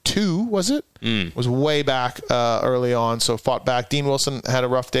Moto 2, was it? Was way back early on, so fought back. Dean Wilson had a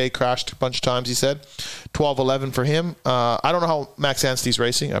rough day, crashed a bunch of times, he said. 12-11 for him. I don't know how Max Anstey's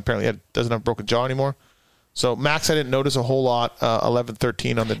racing. Apparently he doesn't have a broken jaw anymore. So Max, I didn't notice a whole lot.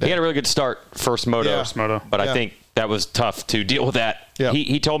 11-13 on the day. He had a really good start, first moto. But I think that was tough to deal with that. Yeah.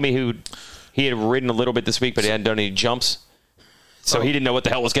 He told me he had ridden a little bit this week, but he hadn't done any jumps. So he didn't know what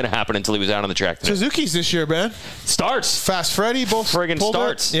the hell was going to happen until he was out on the track today. Suzuki's this year, man. Starts. Fast Freddy, both friggin'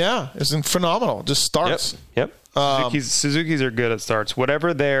 starts. Yeah, it's phenomenal. Just starts. Yep. Suzuki's are good at starts.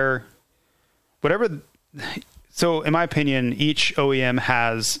 So in my opinion, each OEM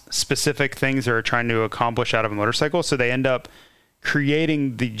has specific things they're trying to accomplish out of a motorcycle. So they end up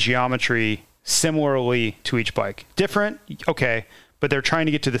creating the geometry similarly to each bike. Different, okay, but they're trying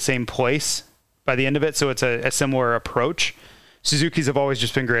to get to the same place by the end of it. So it's a similar approach. Suzuki's have always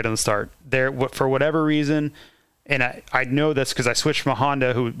just been great on the start. For whatever reason, and I know this because I switched from a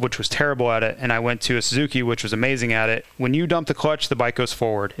Honda, which was terrible at it, and I went to a Suzuki, which was amazing at it. When you dump the clutch, the bike goes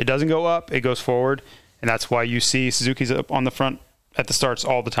forward. It doesn't go up, it goes forward, and that's why you see Suzuki's up on the front at the starts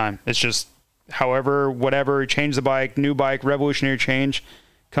all the time. It's just whatever, change the bike, new bike, revolutionary change,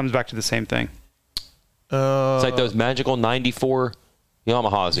 comes back to the same thing. It's like those magical 94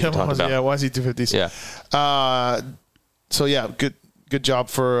 Yamahas that you talked about. Yeah, YZ250s. Yeah. So yeah, good job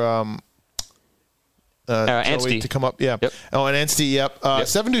for Joey to come up. Yeah. Yep. Oh, and Anstey. Yep.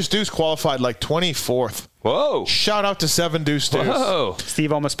 Seven Deuce qualified like 24th. Whoa! Shout out to Seven Deuce. Whoa!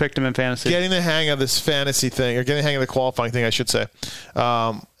 Steve almost picked him in fantasy. Getting the hang of this fantasy thing, or getting the hang of the qualifying thing, I should say.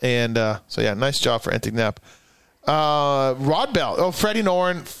 So yeah, nice job for Entignap. Rod Bell. Oh, Freddie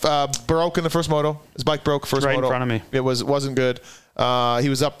Noren broke in the first moto. His bike broke first right moto. In front of me. It wasn't good. He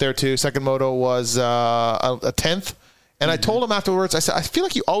was up there too. Second moto was a 10th. And I told him afterwards, I said, I feel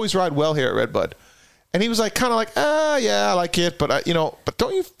like you always ride well here at Redbud. And he was like, kind of like, yeah, I like it. But, but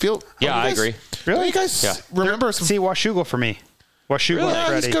don't you feel... Yeah, I agree. Really? Don't you guys remember... See, Washougal for me. Washougal really? and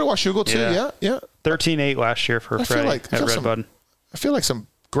Freddie. He's good at Washougal too, yeah. 13-8 last year for Freddie at Redbud. I feel like some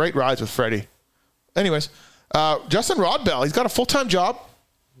great rides with Freddie. Anyways, Justin Rodbell, he's got a full-time job.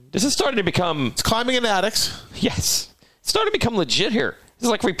 This is starting to become... It's climbing in attics. Yes. It's starting to become legit here. This is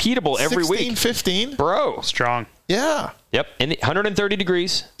like repeatable every 16, week. 15. Bro. Strong. Yeah. Yep. In 130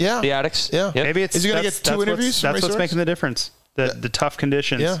 degrees. Yeah. The attics. Yeah. Yep. Maybe is he going to get 2 interviews? That's what's making the difference. The tough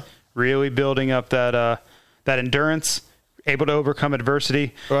conditions. Yeah. Really building up that endurance, able to overcome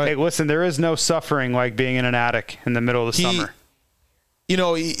adversity. Right. Hey, listen, there is no suffering like being in an attic in the middle of the summer.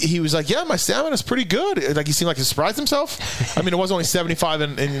 He was like, yeah, my stamina's pretty good. Like, he seemed like he surprised himself. I mean, it was only 75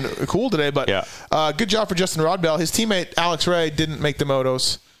 and cool today, but good job for Justin Rodbell. His teammate, Alex Ray, didn't make the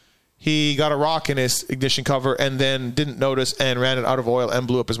motos. He got a rock in his ignition cover and then didn't notice and ran it out of oil and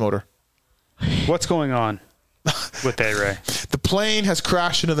blew up his motor. What's going on with A-Ray? The plane has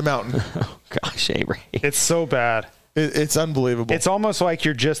crashed into the mountain. Oh, gosh, A-Ray. It's so bad. It's unbelievable. It's almost like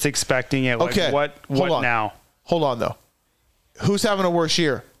you're just expecting it. Like, okay. What now? Hold on, though. Who's having a worse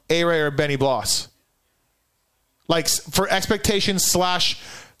year, A-Ray or Benny Bloss? Like, for expectations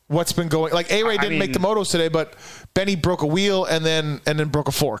 / what's been going... Like, A-Ray didn't make the motos today, but Benny broke a wheel and then broke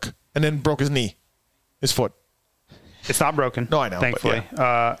a fork and then broke his knee, his foot. It's not broken. No, I know. Thankfully.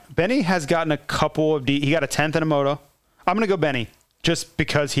 Yeah. Benny has gotten a couple of... he got a 10th in a moto. I'm going to go Benny just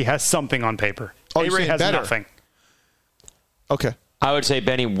because he has something on paper. A-Ray has nothing. Okay. I would say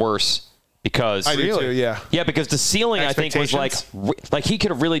Benny worse. Because I do too, yeah. Yeah, because the ceiling, I think, was like he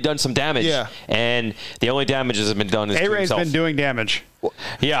could have really done some damage. Yeah. And the only damages have been done is to A-Ray's himself. been doing damage.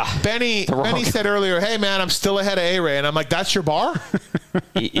 Yeah. Benny said earlier, hey, man, I'm still ahead of A-Ray. And I'm like, that's your bar?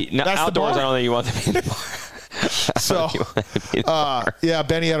 That's outdoors, I don't think you want to be in the bar. So, yeah,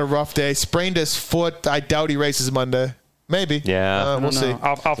 Benny had a rough day. Sprained his foot. I doubt he races Monday. Maybe. Yeah. We'll see.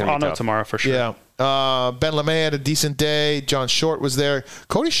 I'll know tomorrow for sure. Yeah. Ben LeMay had a decent day. John Short was there.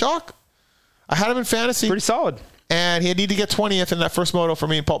 Cody Schock, I had him in fantasy. Pretty solid. And he needed to get 20th in that first moto for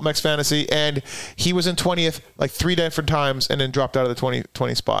me in Pulp MX Fantasy. And he was in 20th like 3 different times and then dropped out of the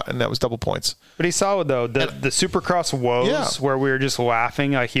 20 spot. And that was double points. But he's solid, though. The Supercross woes where we were just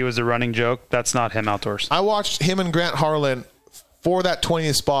laughing like he was a running joke, that's not him outdoors. I watched him and Grant Harlan for that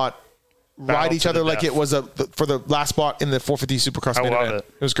 20th spot ride each other like it was for the last spot in the 450 Supercross. I love it.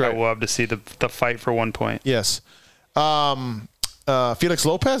 It was great. I love to see the fight for 1 point. Yes. Felix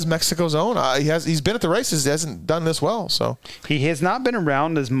Lopez, Mexico's own. He's been at the races. He hasn't done this well. So he has not been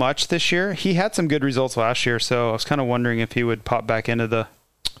around as much this year. He had some good results last year, so I was kind of wondering if he would pop back into the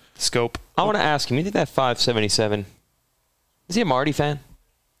scope. I want to ask him, you think that 577, is he a Marty fan?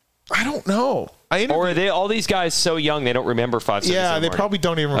 I don't know. Or are they all these guys so young they don't remember 577? Yeah, they probably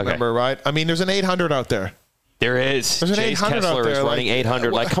don't even remember, right? I mean, there's an 800 out there. There is. There's an Chase 800 Kessler out there. is running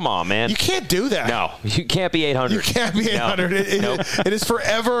 800. Like, come on, man. You can't do that. No, you can't be 800. You can't be 800. No. It is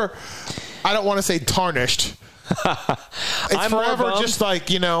forever, I don't want to say tarnished. It's forever just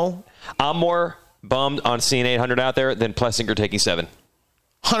like, I'm more bummed on seeing 800 out there than Plessinger taking 7.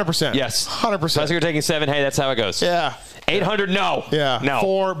 100%. Yes. 100%. Plessinger taking 7. Hey, that's how it goes. Yeah. 800, no. Yeah. No.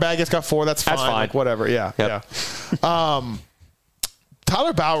 4, Baggett's got 4. That's fine. Like, whatever. Yeah. Yep. Yeah.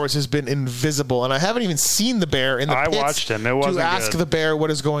 Tyler Bowers has been invisible, and I haven't even seen the bear in the pits. I watched him. It wasn't to ask good. the bear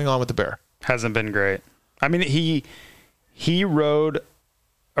what is going on with the bear. Hasn't been great. I mean, he rode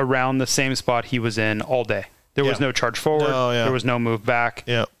around the same spot he was in all day. There was no charge forward. There was no move back.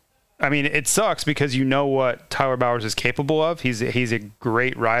 Yeah. I mean, it sucks because you know what Tyler Bowers is capable of. He's a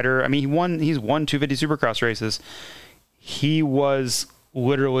great rider. I mean, he's won 250 Supercross races. He was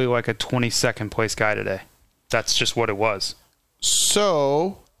literally like a 22nd place guy today. That's just what it was.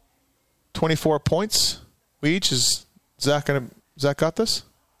 So, 24 points each. Is Zach got this?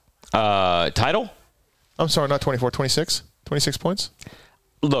 Title? I'm sorry, not 24, 26. 26 points.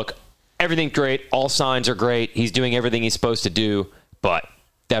 Look, everything's great. All signs are great. He's doing everything he's supposed to do, but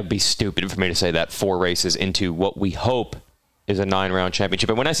that would be stupid for me to say that 4 races into what we hope is a 9-round championship.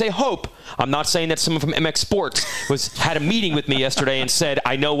 And when I say hope, I'm not saying that someone from MX Sports had a meeting with me yesterday and said,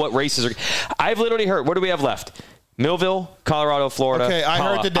 I know what races are. I've literally heard, what do we have left? Millville, Colorado, Florida. Okay, I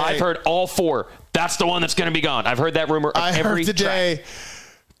heard today. I've heard all 4. That's the one that's going to be gone. I've heard that rumor I every heard today track.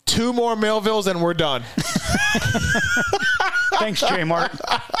 2 more Millvilles and we're done. Thanks, J. Mart.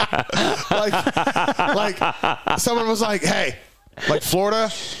 like someone was like, hey, like Florida?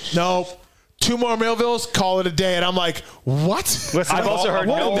 No. 2 more Millvilles, call it a day. And I'm like, what? Listen, I've also heard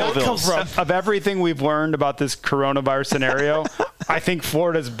no Where did that come from? Of everything we've learned about this coronavirus scenario, I think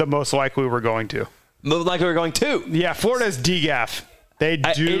Florida's the most likely we're going to. Most likely we're going to. Yeah, Florida's DGAF. They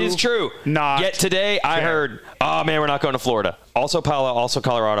do. It is true. Yet today, I heard, oh man, we're not going to Florida. Also Palo, also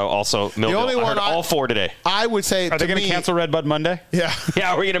Colorado, also Millville. The only one all 4 today. I would say, are they going to cancel Redbud Monday? Yeah.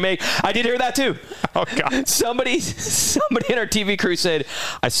 Yeah, we're going to make. I did hear that too. Oh God. Somebody in our TV crew said,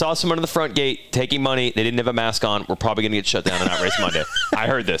 I saw someone in the front gate taking money. They didn't have a mask on. We're probably going to get shut down on that race Monday. I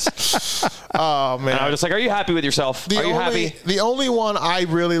heard this. Oh man. And I was just like, are you happy with yourself? Are you happy? The only one I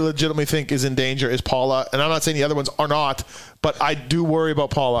really legitimately think is in danger is Paula, and I'm not saying the other ones are not, but I do worry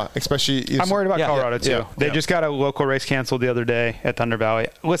about Paula, especially. I'm worried about Colorado too. Yeah, they just got a local race canceled the other day at Thunder Valley.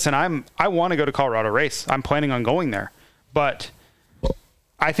 Listen, I want to go to Colorado race. I'm planning on going there, but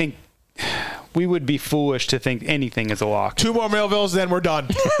I think we would be foolish to think anything is a lock. 2 more Millvilles, then we're done.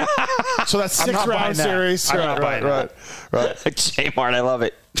 So that's 6-round series. I'm not buying that. Right. J Mart, I love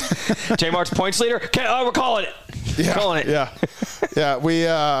it. J Mart's points leader. Okay, we're calling it. Yeah. Calling it. Yeah. We.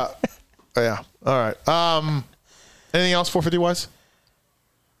 Yeah. All right. Anything else 450 wise?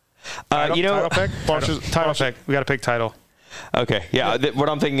 Title pick. Title pick. We got to pick title. Okay. Yeah. What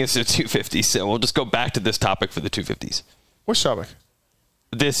I'm thinking is the 250s. So we'll just go back to this topic for the 250s. Which topic?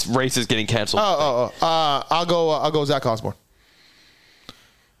 This race is getting canceled. I'll go Zach Osborne.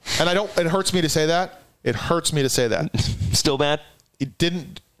 And it hurts me to say that. It hurts me to say that. Still mad? He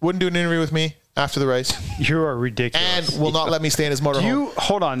wouldn't do an interview with me after the race. You are ridiculous. And will not let me stay in his motorhome.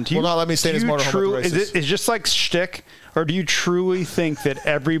 Hold on. Will not let me stay in his motorhome. Is it just like shtick, or do you truly think that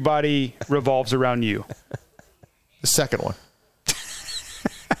everybody revolves around you? The second one.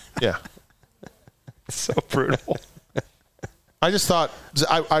 Yeah. So brutal. I just thought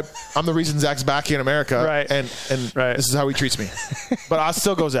I'm the reason Zach's back in America, right? And this is how he treats me. But I'll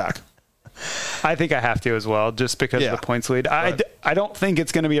still go Zach. I think I have to as well, just because of the points lead. Right. I don't think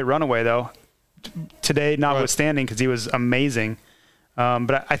it's going to be a runaway though. Today, notwithstanding, because he was amazing.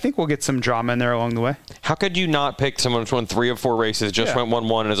 But I think we'll get some drama in there along the way. How could you not pick someone who's won 3 or 4 races, just went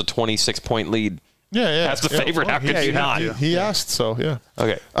 1-1 and has a 26-point lead? Yeah. As the favorite, how could you not? He asked, so yeah.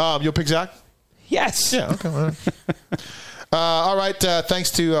 Okay. You'll pick Zach? Yes. Yeah, okay. All right.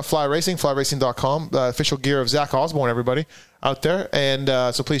 Thanks to Fly Racing, flyracing.com, the official gear of Zach Osborne, everybody out there. And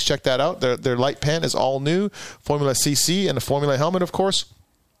so please check that out. Their light pen is all new, Formula CC, and the Formula helmet, of course.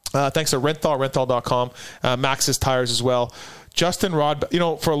 Thanks to renthal.com, Maxxis tires as well. Justin Rod,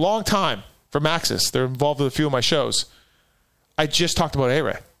 for a long time, for Maxxis, they're involved with a few of my shows. I just talked about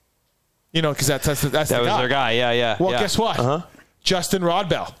A-Ray. Because that's the guy. That was their guy, yeah. Well, guess what? Justin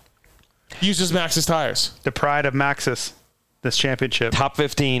Rodbell uses Maxxis tires. The pride of Maxxis, this championship. Top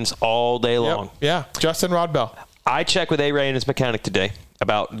 15s all day long. Yep. Yeah, Justin Rodbell. I checked with A-Ray and his mechanic today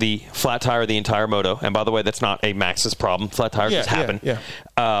about the flat tire of the entire moto. And by the way, that's not a Maxxis problem. Flat tires just happen. Yeah.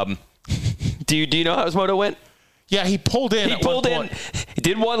 Do you know how his moto went? Yeah, he pulled in. He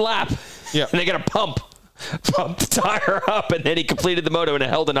did one lap. Yeah. And they got to pump the tire up, and then he completed the moto and it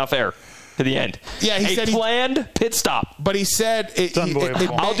held enough air to the end. Yeah, he said planned pit stop. But he said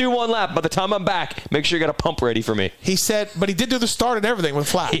I'll do one lap. By the time I'm back, make sure you got a pump ready for me. He said, but he did do the start and everything with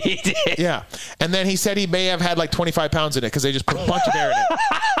flat. He did. Yeah. And then he said he may have had like 25 pounds in it because they just put a bunch of air in it.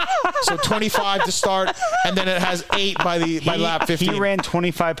 So 25 to start, and then it has 8 by lap 15. He ran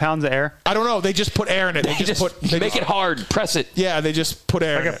 25 pounds of air? I don't know. They just put air in it. They just make it hard. Press it. Yeah, they just put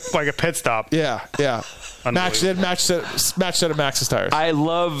air in it. Like a pit stop. Yeah. Match set of Maxxis tires. I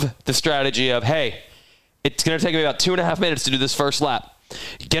love the strategy of, hey, it's going to take me about 2.5 minutes to do this first lap.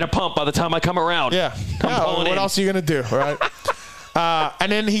 Get a pump by the time I come around. Yeah. What else are you going to do, right?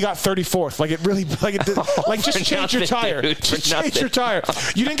 And then he got 34th. Just change your tire. Just change your tire.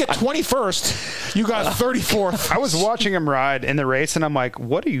 You didn't get 21st. You got 34th. I was watching him ride in the race, and I'm like,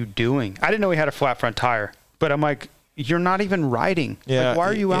 what are you doing? I didn't know he had a flat front tire. But I'm like, you're not even riding. Yeah. Why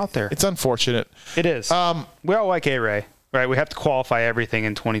are you out there? It's unfortunate. It is. We all like A-Ray, right? We have to qualify everything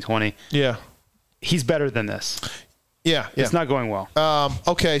in 2020. Yeah. He's better than this. Yeah. It's not going well.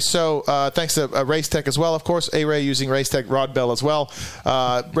 Okay, so thanks to Racetech as well, of course. A-Ray using Racetech, Rod Bell as well.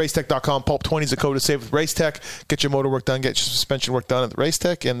 Racetech.com, Pulp20 is the code to save with Racetech. Get your motor work done, get your suspension work done at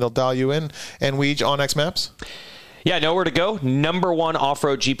Racetech, and they'll dial you in. And Weege, OnX Maps? Yeah, nowhere to go. Number one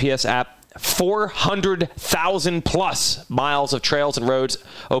off-road GPS app. 400,000 plus miles of trails and roads,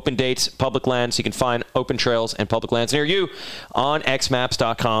 open dates, public lands. You can find open trails and public lands near you on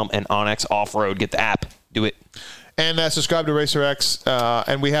xmaps.com and OnX Off-Road. Get the app. Do it. And subscribe to RacerX.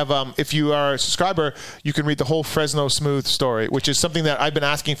 And we have, if you are a subscriber, you can read the whole Fresno Smooth story, which is something that I've been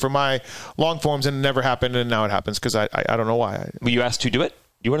asking for my long forms, and it never happened, and now it happens because I don't know why. Were you asked to do it?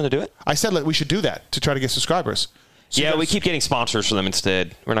 You wanted to do it? I said that we should do that to try to get subscribers. So we keep getting sponsors for them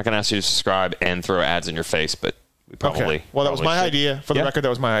instead. We're not going to ask you to subscribe and throw ads in your face, but we probably. Okay. Well, that was my idea. For the record, that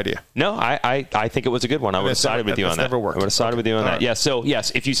was my idea. No, I think it was a good one. I would have sided with you on that. Never worked. I would have sided with you on that. Right. Yeah. So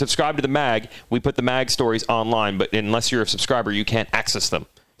yes, if you subscribe to the mag, we put the mag stories online, but unless you're a subscriber, you can't access them.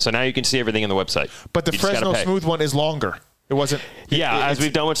 So now you can see everything on the website. But the Fresno Smooth one is longer. It wasn't. As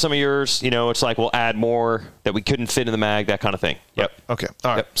we've done with some of yours, it's like we'll add more that we couldn't fit in the mag, that kind of thing. Yep. Okay.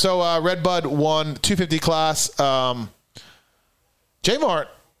 All right. Yep. So Redbud won 250 class. J-Mart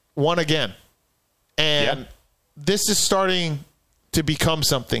won again. And this is starting to become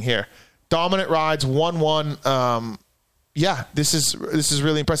something here. Dominant rides, 1-1. This is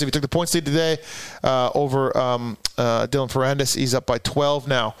really impressive. He took the points lead today over Dylan Ferrandis. He's up by 12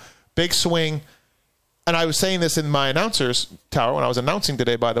 now. Big swing. And I was saying this in my announcer's tower when I was announcing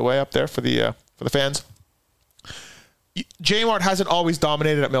today, by the way, up there for the fans. J-Mart hasn't always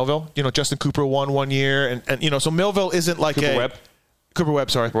dominated at Millville. Justin Cooper won 1 year. And so Millville isn't like Cooper Webb,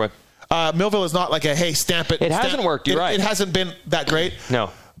 sorry. Millville is not like stamp it. It hasn't worked. You're right. It hasn't been that great.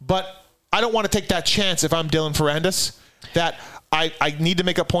 No. But I don't want to take that chance if I'm Dylan Ferrandis that I need to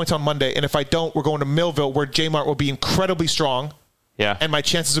make up points on Monday. And if I don't, we're going to Millville where J-Mart will be incredibly strong. Yeah. And my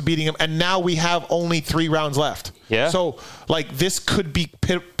chances of beating him. And now we have only 3 rounds left. Yeah. So, this could be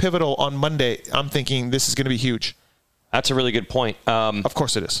pivotal on Monday. I'm thinking this is going to be huge. That's a really good point. Of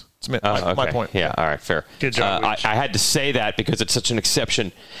course it is. It's my point. Yeah, all right, fair. Good job. I had to say that because it's such an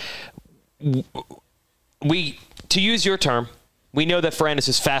exception. To use your term, we know that Ferrandis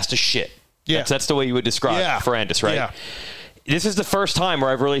is fast as shit. Yeah. That's the way you would describe Ferrandis, right? Yeah. This is the first time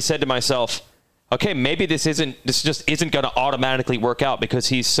where I've really said to myself, okay, maybe this just isn't going to automatically work out because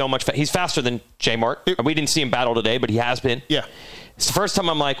he's so much he's faster than J-Mart. We didn't see him battle today, but he has been. Yeah. It's the first time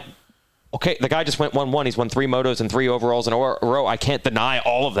I'm like, okay, the guy just went 1-1. He's won 3 motos and 3 overalls in a row. I can't deny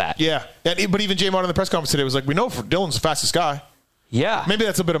all of that. Yeah. But even J-Mart in the press conference today was like, we know Dylan's the fastest guy. Yeah. Maybe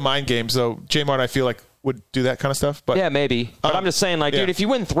that's a bit of mind games, though. J-Mart, I feel like, would do that kind of stuff. But yeah, maybe. But I'm just saying, dude, if you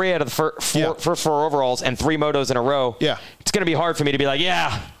win 3 out of the first 4 overalls and 3 motos in a row, it's going to be hard for me to be like,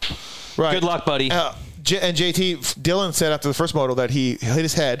 Right. Good luck, buddy. And JT, Dylan said after the first moto that he hit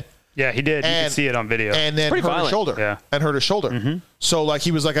his head. Yeah, he did. You can see it on video. And then hurt his shoulder. Yeah. And hurt his shoulder. Mm-hmm. So, like,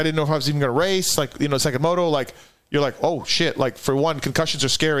 he was like, I didn't know if I was even going to race. Like, second moto, like, you're like, oh, shit. Like, for one, concussions are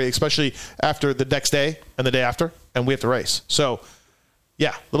scary, especially after the next day and the day after, and we have to race. So,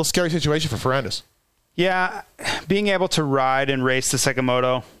 yeah, little scary situation for Ferrandis. Yeah, being able to ride and race the second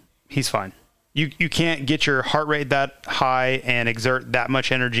moto, he's fine. You can't get your heart rate that high and exert that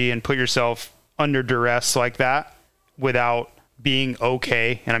much energy and put yourself under duress like that without being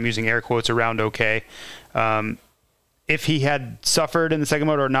okay, and I'm using air quotes around okay. If he had suffered in the second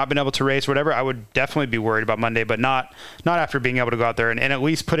moto or not been able to race or whatever, I would definitely be worried about Monday, but not after being able to go out there and at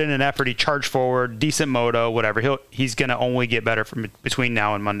least put in an effort. He charged forward, decent moto, whatever. He's going to only get better from between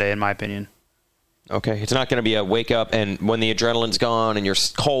now and Monday, in my opinion. Okay, it's not going to be a wake up and when the adrenaline's gone and you're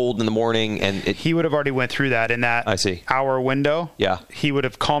cold in the morning and he would have already went through that in that hour window. Yeah, he would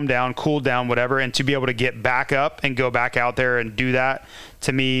have calmed down, cooled down, whatever, and to be able to get back up and go back out there and do that,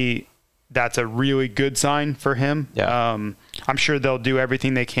 to me, that's a really good sign for him. Yeah. I'm sure they'll do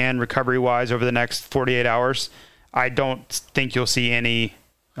everything they can recovery wise over the next 48 hours. I don't think you'll see any.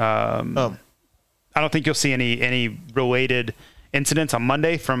 I don't think you'll see any related incidents on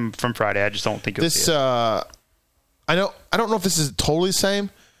Monday from Friday. I just don't think you'll see it. I don't know if this is totally the same,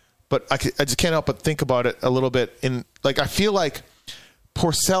 but I just can't help but think about it a little bit. I feel like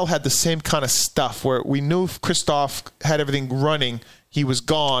Porcel had the same kind of stuff where we knew if Christoph had everything running, he was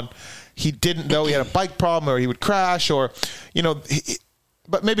gone. He didn't know he had a bike problem or he would crash or,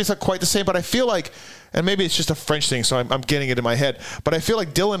 but maybe it's not quite the same. But I feel like, and maybe it's just a French thing, so I'm getting it in my head. But I feel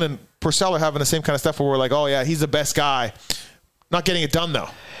like Dylan and Porcel are having the same kind of stuff where we're like, oh yeah, he's the best guy. Not getting it done, though.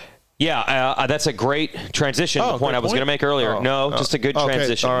 Yeah, that's a great transition. The point I was going to make earlier. Just a good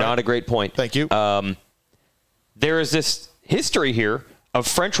transition, not a great point. Thank you. There is this history here of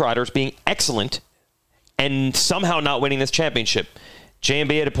French riders being excellent and somehow not winning this championship.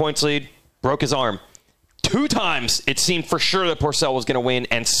 JMB had a points lead, broke his arm. 2 times it seemed for sure that Porcel was going to win,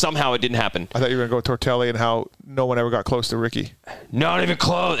 and somehow it didn't happen. I thought you were going to go Tortelli and how no one ever got close to Ricky. Not even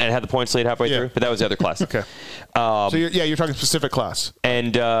close. And had the points lead halfway through, but that was the other class. Okay. So you're talking specific class.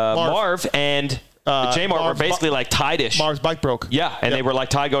 And Marv and J-Mar were basically like tied-ish. Marv's bike broke. Yeah, and they were like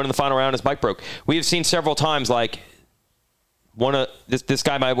tied going in the final round. His bike broke. We have seen several times like this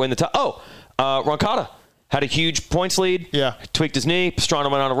guy might win the top. Roncada had a huge points lead. Yeah. Tweaked his knee. Pastrana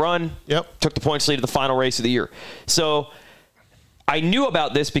went on a run. Yep. Took the points lead to the final race of the year. So I knew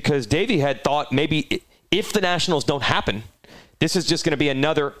about this because Davey had thought maybe if the Nationals don't happen, this is just going to be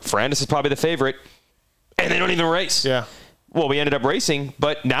another. Ferrandis is probably the favorite, and they don't even race. Yeah. Well, we ended up racing,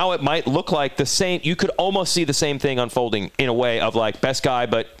 but now it might look like the same. You could almost see the same thing unfolding in a way of like best guy,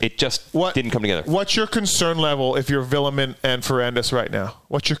 but it just didn't come together. What's your concern level if you're Villemin and Ferrandis right now?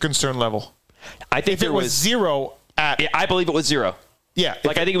 What's your concern level? I think if it was 0 at... I believe it was 0. Yeah.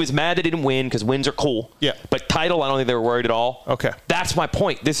 I think it was mad they didn't win because wins are cool. Yeah. But title, I don't think they were worried at all. Okay. That's my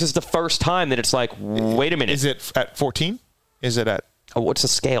point. This is the first time that it's like, wait a minute. Is it at 14? Is it at... what's the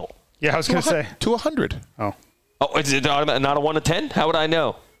scale? Yeah, I was going to say. To 100. Oh, is it not a 1 to 10? How would I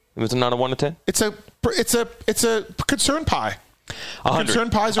know? It was not a 1 to 10? It's a concern pie. 100. Concern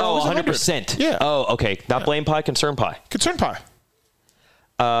pies are always 100%. Yeah. Oh, okay. Not blame pie, concern pie. Concern pie.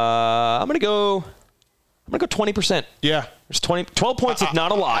 I'm gonna go 20%. Yeah. There's 12 points is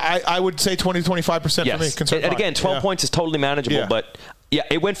not a lot. I would say 20 to 25% yes. for me. Concern and again, 12 points is totally manageable, but yeah,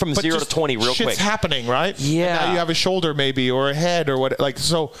 it went from 0 to 20 real quick. Shit's happening, right? Yeah. And now you have a shoulder maybe or a head or what. Like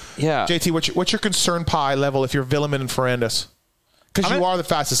so. Yeah. JT, what's your concern pie level if you're Villemin and Ferrandis? Because you are the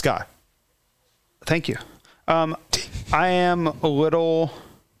fastest guy. Thank you. I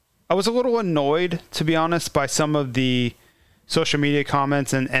was a little annoyed, to be honest, by some of the social media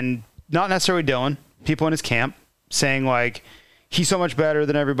comments and not necessarily Dylan, people in his camp saying like, he's so much better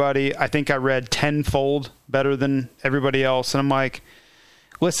than everybody. I think I read tenfold better than everybody else. And I'm like,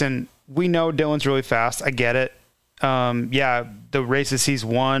 listen, we know Dylan's really fast. I get it. The races he's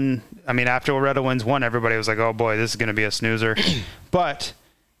won. I mean, after Loretta wins one, everybody was like, oh boy, this is going to be a snoozer. But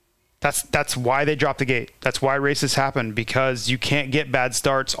that's why they dropped the gate. That's why races happen, because you can't get bad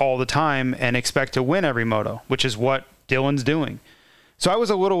starts all the time and expect to win every moto, which is what Dylan's doing. So I was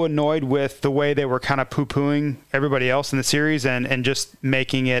a little annoyed with the way they were kind of poo-pooing everybody else in the series and just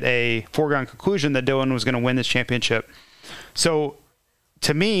making it a foregone conclusion that Dylan was going to win this championship. So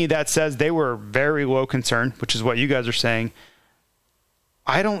to me, that says they were very low concern, which is what you guys are saying.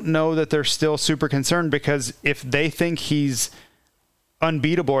 I don't know that they're still super concerned, because if they think he's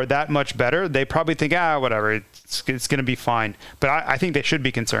unbeatable or that much better, they probably think, whatever, it's going to be fine. But I think they should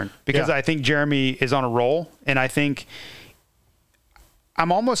be concerned, because I think Jeremy is on a roll, and I think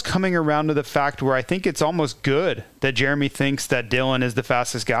I'm almost coming around to the fact where I think it's almost good that Jeremy thinks that Dylan is the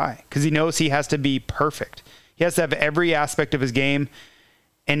fastest guy because he knows he has to be perfect. He has to have every aspect of his game.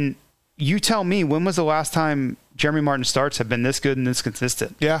 And you tell me, when was the last time Jeremy Martin starts have been this good and this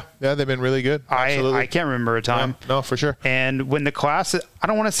consistent? Yeah, they've been really good. I can't remember a time. No, for sure. And when the class, I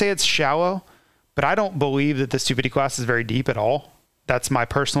don't want to say it's shallow, but I don't believe that this 250 class is very deep at all. That's my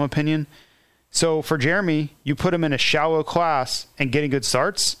personal opinion. So for Jeremy, you put him in a shallow class and getting good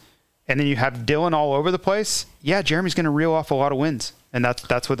starts, and then you have Dylan all over the place. Yeah, Jeremy's going to reel off a lot of wins, and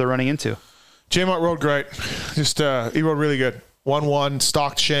that's what they're running into. J-Mart rode great. He rode really good. 1-1,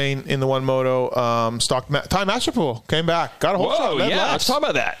 stalked Shane in the one moto. Ty Masterpool came back. Got a whole shot. Let's talk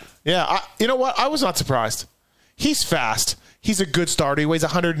about that. Yeah, you know what? I was not surprised. He's fast. He's a good starter. He weighs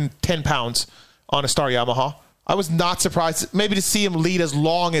 110 pounds on a Star Yamaha. I was not surprised maybe to see him lead as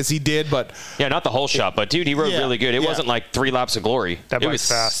long as he did, but... Yeah, not the whole shot, but, dude, he rode really good. It wasn't like 3 laps of glory. That bike's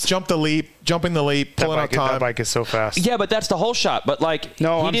fast. Jumping the leap, pulling out time. That bike is so fast. Yeah, but that's the whole shot. But, like,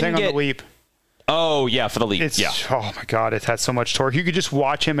 no, I'm saying on the leap. Oh, yeah, for the leap. Oh, my God, it has so much torque. You could just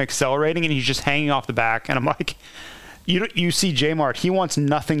watch him accelerating, and he's just hanging off the back. And I'm like, you see J-Mart, he wants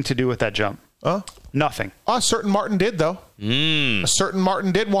nothing to do with that jump. Nothing. A certain Martin did, though. A certain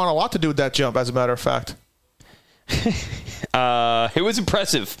Martin did want a lot to do with that jump, as a matter of fact. It was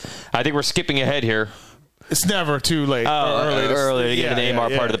impressive. I think we're skipping ahead here. It's never too late. Early to get to the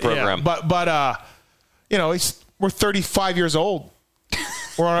AMR part of the program. Yeah. But we're 35 years old.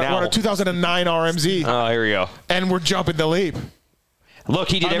 We're on a 2009 RMZ. Oh, here we go. And we're jumping the leap. Look,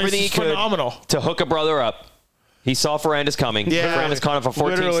 he did everything he could to hook a brother up. He saw Ferrandis coming. Yeah. Ferrandis caught him for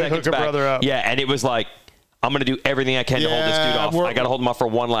 14 seconds hook a back. brother up. Yeah, and it was like, I'm going to do everything I can to hold this dude off. I got to hold him off for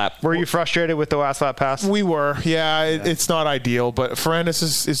one lap. Were you frustrated with the last lap pass? We were. Yeah, it's not ideal, but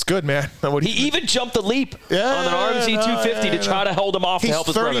Ferrandis is good, man. He even jumped the leap on an RMZ 250 to try to hold him off to help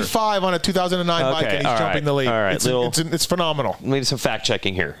his brother. He's 35 on a 2009 bike, and he's jumping the leap. All right, it's phenomenal. Maybe some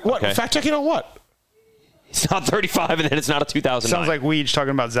fact-checking here. What? Okay. Fact-checking on what? It's not 35, and then it's not a 2009. Sounds like Weege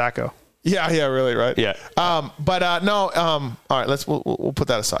talking about Zacho. Yeah, really, right? Yeah. All right, we'll put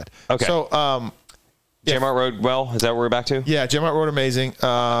that aside. Okay. So, J-Mart rode well. Is that what we're back to? Yeah, J-Mart rode amazing.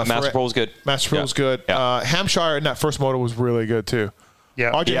 Masterpool was good. Masterpool was good. Yeah. Hampshire in that first moto was really good, too.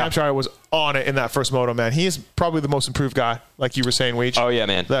 Yeah. RJ Hampshire was on it in that first moto, man. He is probably the most improved guy, like you were saying, Weege. Oh, yeah,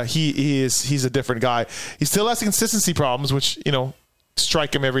 man. He's a different guy. He still has consistency problems, which,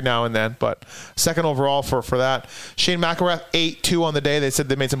 strike him every now and then. But second overall for that. Shane McElrath, 8-2 on the day. They said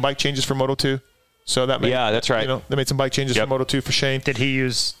they made some bike changes for Moto 2. So that that's right. They made some bike changes for Moto 2 for Shane. Did he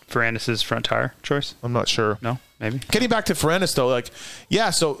use Ferrandis' front tire choice? I'm not sure. No, maybe. Getting back to Ferrandis, though,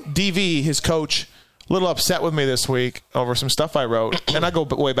 so DV, his coach, a little upset with me this week over some stuff I wrote. And I go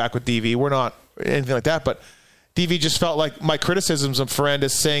way back with DV. We're not anything like that. But DV just felt like my criticisms of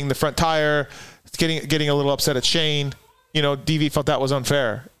Ferrandis saying the front tire, getting a little upset at Shane. DV felt that was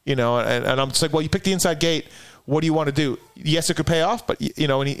unfair. And I'm just like, well, you picked the inside gate. What do you want to do? Yes, it could pay off, but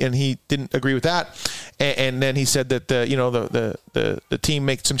and he didn't agree with that. And then he said that the team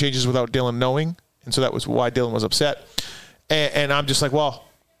made some changes without Dylan knowing, and so that was why Dylan was upset. And I'm just like, well,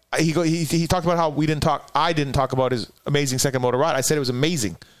 he talked about how I didn't talk about his amazing second motor ride. I said it was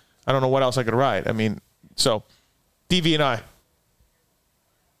amazing. I don't know what else I could ride. I mean, so DV and I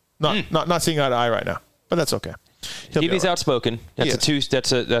not seeing eye to eye right now, but that's okay. DV's outspoken.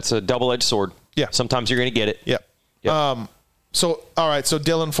 That's a double-edged sword. Yeah. Sometimes you're going to get it. Yeah. Yep. So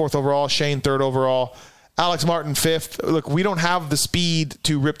Dylan 4th overall, Shane 3rd overall, Alex Martin 5th. Look, we don't have the speed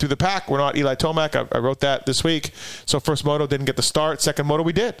to rip through the pack. We're not Eli Tomac. I wrote that this week. So first moto didn't get the start. Second moto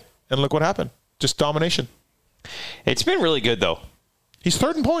we did. And look what happened. Just domination. It's been really good, though. He's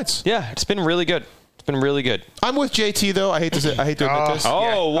 3rd in points. Yeah, it's been really good. It's been really good. I'm with JT, though. I hate to admit this.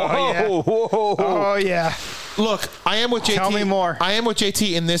 Whoa. Oh, yeah. Look, I am with JT. Tell me more. I am with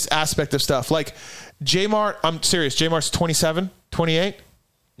JT in this aspect of stuff. Like, J-Mart, I'm serious. J-Mart's 27, 28?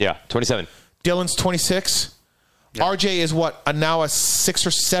 Yeah, 27. Dylan's 26. Yep. RJ is now a 6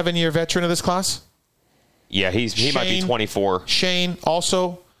 or 7 year veteran of this class? Yeah, he might be 24. Shane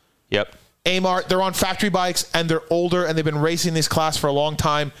also. Yep. Amart, they're on factory bikes, and they're older, and they've been racing this class for a long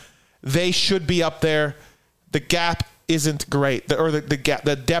time. They should be up there. The gap isn't great.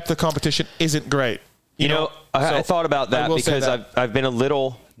 The depth of competition isn't great. I thought about that because I've been a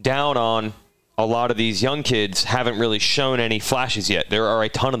little down on a lot of these young kids haven't really shown any flashes yet. There are a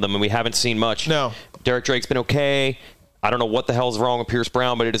ton of them, and we haven't seen much. No. Derek Drake's been okay. I don't know what the hell's wrong with Pierce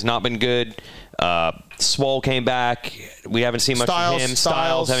Brown, but it has not been good. Swole came back. We haven't seen much from him.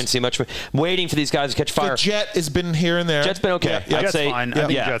 Styles haven't seen much. Waiting for these guys to catch fire. The Jet has been here and there. Jet's been okay. Yeah, Jet's fine. I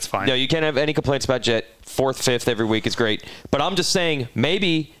think Jet's fine. No, you can't have any complaints about Jet. 4th, 5th every week is great. But I'm just saying,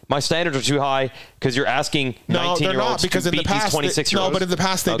 maybe my standards are too high because you're asking 19-year-olds to beat these 26-year-olds. No, but in the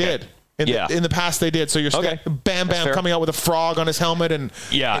past they did. In the past they did. So you're Bam Bam coming out with a frog on his helmet and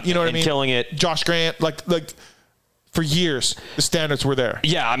you know what I mean? Killing it. Josh Grant, like for years, the standards were there.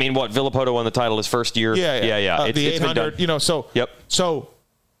 Yeah, I mean, Villapoto won the title his first year. Yeah. The 800, So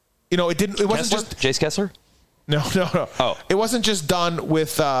it didn't. It wasn't just Jace Kessler. No. Oh, it wasn't just done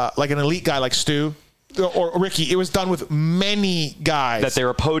with like an elite guy like Stu or Ricky. It was done with many guys that they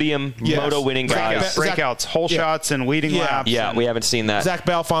were podium moto winning guys, breakouts, hole shots, and leading laps. Yeah, we haven't seen that. Zach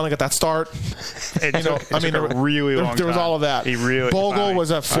Bell finally got that start. It took a really long time. There was all of that. Bogle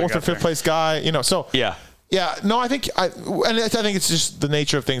was a 4th or 5th place guy. So yeah. Yeah, no, I think it's just the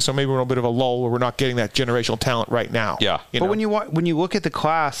nature of things. So maybe we're in a bit of a lull where we're not getting that generational talent right now. Yeah, but when you look at the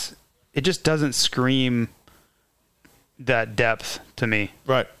class, it just doesn't scream that depth to me.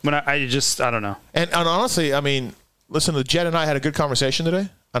 Right. When I don't know. And honestly, I mean, listen, the Jet and I had a good conversation today,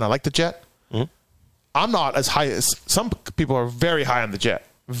 and I like the Jet. Mm-hmm. I'm not as high as some people are. Very high on the Jet,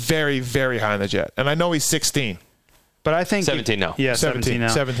 very, very high on the Jet, and I know he's 16, but I think 17 now. Yeah, 17 now.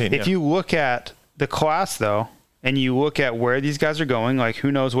 17. If you look at the class, though, and you look at where these guys are going, like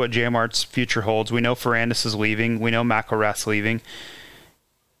who knows what J-Mart's future holds. We know Ferrandis is leaving. We know McElrath's leaving.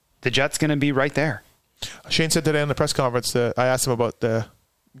 The Jet's going to be right there. Shane said today on the press conference that I asked him about the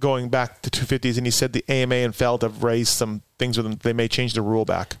going back to 250s, and he said the AMA and Feld have raised some things with them. They may change the rule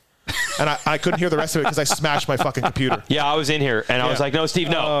back. And I couldn't hear the rest of it because I smashed my fucking computer. Yeah, I was in here, and I was like, no, Steve,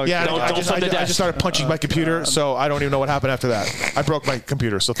 no. I just started punching my computer, so I don't even know what happened after that. I broke my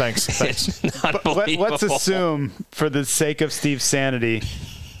computer, so thanks. But let's assume, for the sake of Steve's sanity,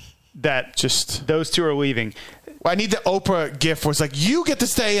 that just those two are leaving. I need the Oprah gif where it's like, you get to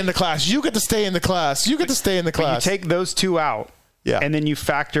stay in the class, you get to stay in the class, you get to stay in the class. You take those two out, and then you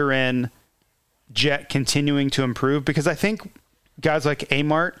factor in Jet continuing to improve, because I think guys like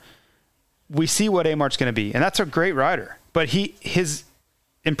Amart, we see what Amart's going to be, and that's a great rider. But his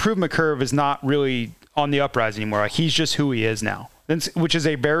improvement curve is not really on the uprise anymore. Like, he's just who he is now, which is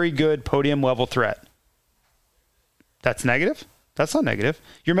a very good podium level threat. That's negative? That's not negative.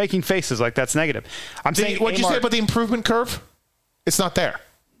 You're making faces like that's negative. I'm saying, what'd you say about the improvement curve? It's not there.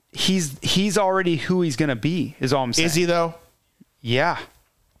 He's already who he's going to be, is all I'm saying. Is he, though? Yeah.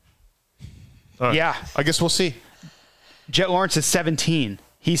 Right. Yeah. I guess we'll see. Jet Lawrence is 17.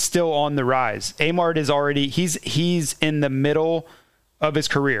 He's still on the rise. Amart is already, he's in the middle of his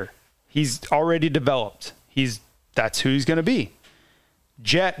career. He's already developed. That's who he's going to be.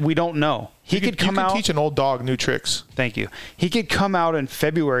 Jet, we don't know. You could teach an old dog new tricks. Thank you. He could come out in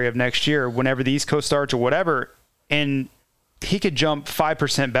February of next year, whenever the East Coast starts or whatever, and he could jump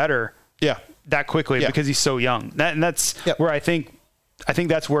 5% better. Yeah. That quickly because he's so young. That's where I think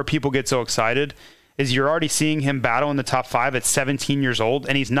that's where people get so excited. Is you're already seeing him battle in the top 5 at 17 years old,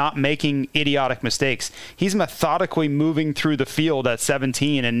 and he's not making idiotic mistakes. He's methodically moving through the field at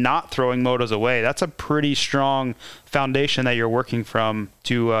 17 and not throwing motos away. That's a pretty strong foundation that you're working from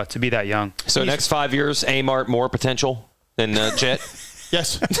to be that young. So next 5 years, Amart more potential than Jet?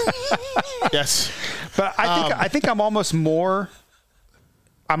 Yes. Yes. But I think I'm almost more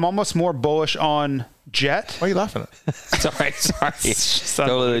bullish on Jet. Why are you laughing at? Sorry. It's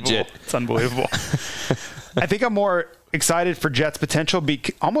unbelievable. It's unbelievable. I think I'm more excited for Jet's potential,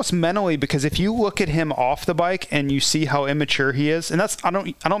 almost mentally, because if you look at him off the bike and you see how immature he is, and I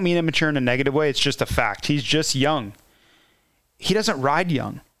don't mean immature in a negative way. It's just a fact. He's just young. He doesn't ride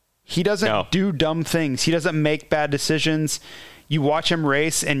young. He doesn't do dumb things. He doesn't make bad decisions. You watch him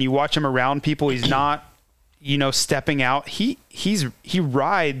race and you watch him around people. He's not, stepping out. He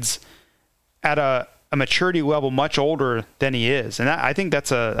rides at a maturity level much older than he is. And I think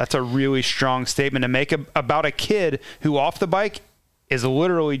that's a really strong statement to make about a kid who off the bike is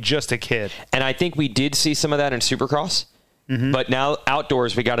literally just a kid. And I think we did see some of that in Supercross. Mm-hmm. But now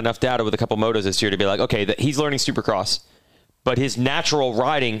outdoors, we got enough data with a couple motos this year to be like, okay, he's learning Supercross, but his natural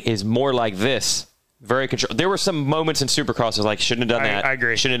riding is more like this. Very controlled. There were some moments in Supercross I was like, shouldn't have done that. I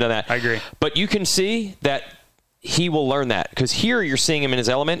agree. Shouldn't have done that. I agree. But you can see that he will learn that, because here you're seeing him in his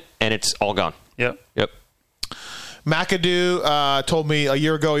element and it's all gone. Yep. McAdoo told me a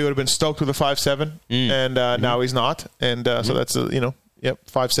year ago he would have been stoked with a 5.7, and now he's not. And so that's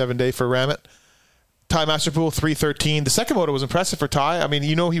 5.7 day for Ramit. Ty Masterpool 3.13. The second moto was impressive for Ty. I mean,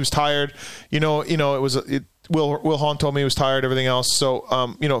 he was tired. It was Will Hahn told me he was tired. Everything else. So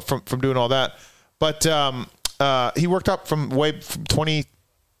from doing all that, but he worked up from 23rd,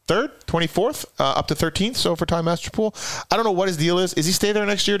 24th, up to 13th. So for Time Master Pool, I don't know what his deal is. Is he stay there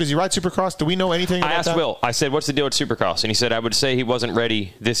next year? Does he ride Supercross? Do we know anything about that? I asked Will. I said, what's the deal with Supercross? And he said, I would say he wasn't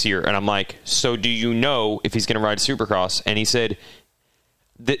ready this year. And I'm like, so do you know if he's going to ride Supercross? And he said,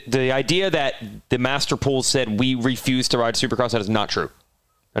 the idea that the Master Pool said we refuse to ride Supercross, that is not true.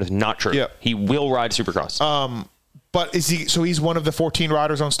 That is not true. Yep. He will ride Supercross. But is he? So he's one of the 14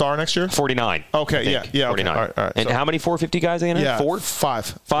 riders on Star next year? 49. Okay, yeah. 49. Okay. All right. And how many 450 guys again? Yeah, 4?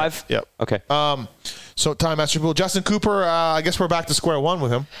 5. 5? Yep. Okay. So Time Master Pool. Justin Cooper, I guess we're back to square one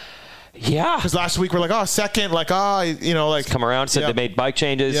with him. Yeah. Because last week we're like, second, He's come around, said they made bike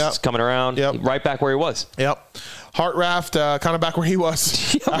changes. He's coming around. Yep. Right back where he was. Yep. Heart Raft, kind of back where he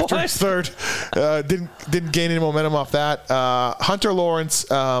was after his third. Didn't gain any momentum off that. Hunter Lawrence,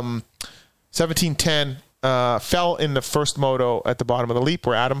 1710, fell in the first moto at the bottom of the leap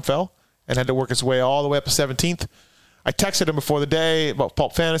where Adam fell and had to work his way all the way up to 17th. I texted him before the day about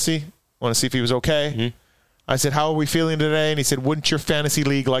Pulp Fantasy. Want to see if he was okay. Mm-hmm. I said, how are we feeling today? And he said, wouldn't your fantasy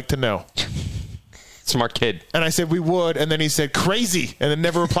league like to know? Smart kid. And I said, we would. And then he said, crazy. And then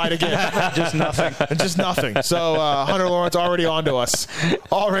never replied again. Just nothing. And just nothing. So Hunter Lawrence already onto us.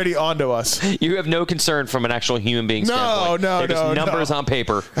 You have no concern from an actual human being standpoint. No. They're just numbers on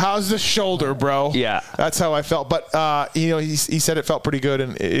paper. How's the shoulder, bro? Yeah. That's how I felt. But, he said it felt pretty good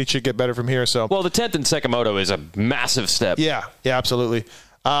and it should get better from here. So. Well, the 10th and second moto is a massive step. Yeah, absolutely.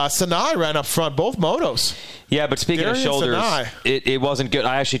 Sanai ran up front, both motos. Yeah, but speaking of shoulders, it wasn't good.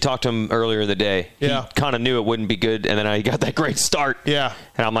 I actually talked to him earlier in the day. Yeah. He kind of knew it wouldn't be good, and then he got that great start. Yeah.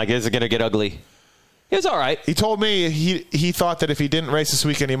 And I'm like, is it going to get ugly? It was all right. He told me he thought that if he didn't race this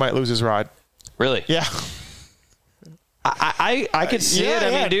weekend, he might lose his ride. Really? Yeah. I could see it.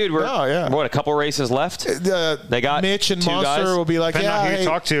 I mean, dude, we're what, a couple races left? They got Mitch and two Monster guys. will be like, Depending on who you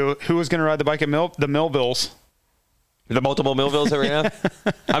talk to, who was going to ride the bike at the Millvilles? The multiple Millvilles that we have?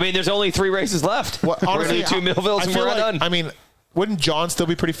 I mean, there's only 3 races left. Well, honestly, we're going to do 2 Millvilles and we're done. I mean, wouldn't John still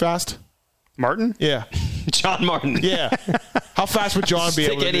be pretty fast? Martin? Yeah. John Martin. Yeah. How fast would John be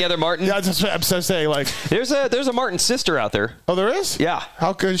able to any other Martin? Yeah, that's what I'm saying. Like, there's a Martin sister out there. Oh, there is? Yeah.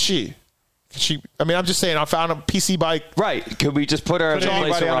 How good is she? I'm just saying, I found a PC bike. Right. Could we just put her in a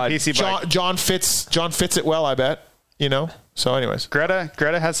place to ride? PC bike. John fits it well, I bet. So anyways. Greta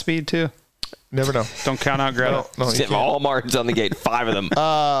has speed too. Never know. Don't count out Greta. No, all Martins on the gate, 5 of them.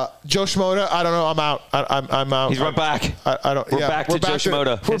 Joe Schmoda, I don't know. I'm out. I'm out. He's right back. I don't. We're back to Joe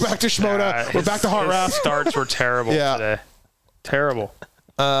Schmoda. We're back to Schmoda. We're back to Heart Raft. Starts were terrible today. Terrible.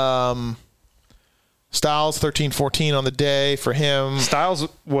 Styles 13-14 on the day for him. Styles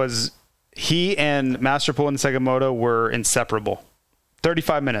he and Master Pool and Segamoto were inseparable.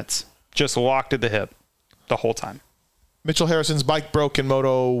 35 minutes, just locked at the hip the whole time. Mitchell Harrison's bike broke in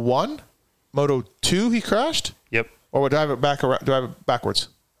Moto 1. Moto 2, he crashed? Yep. Or do I have it backwards?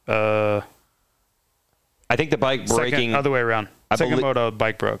 I think the bike breaking... Other way around. Second moto,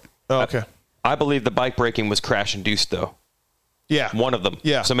 bike broke. Oh, okay. I believe the bike breaking was crash-induced, though. Yeah. One of them.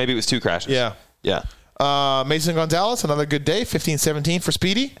 Yeah. So maybe it was 2 crashes. Yeah. Yeah. Mason Gonzalez, another good day, 15-17 for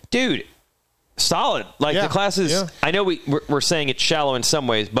Speedy. Dude, solid. Like, the classes, I know we're saying it's shallow in some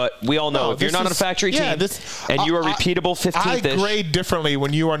ways, but we all know if you're not on a factory team and you are repeatable 15th-ish. I grade differently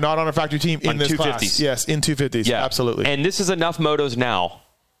when you are not on a factory team in this 250s. class. Yes, in 250s. Yeah, absolutely. And this is enough motos now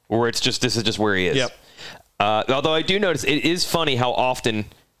where this is just where he is. Yep. Although I do notice it is funny how often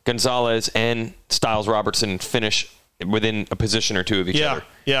Gonzalez and Styles Robertson finish within a position or 2 of each other.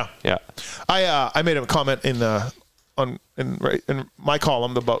 Yeah. I made a comment in my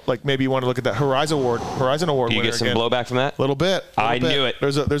column about maybe you want to look at that Horizon Award. Do you get some blowback from that? A little bit. I knew it.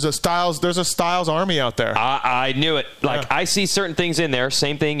 There's a Styles army out there. I knew it. I see certain things in there.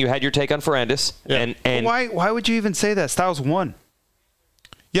 Same thing. You had your take on Ferrandis. Yeah. And why would you even say that? Styles won.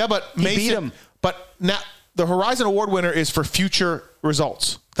 Yeah, but Mason beat him. But now the Horizon Award winner is for future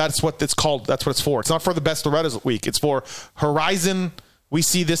results. That's what it's called. That's what it's for. It's not for the best Loretta's week. It's for Horizon. We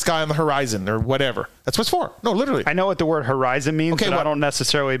see this guy on the horizon or whatever. That's what it's for. No, literally. I know what the word horizon means, but I don't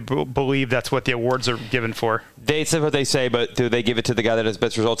necessarily believe that's what the awards are given for. They said what they say, but do they give it to the guy that has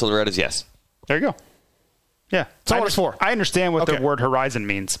best results of Loretta's? Yes. There you go. Yeah. That's what it's for. I understand what the word horizon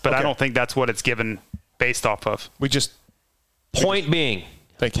means, but I don't think that's what it's given based off of. Point being.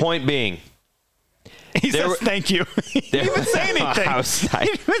 He says thank you. He didn't even say anything.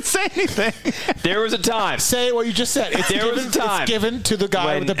 There was a time. Say what you just said. It's given to the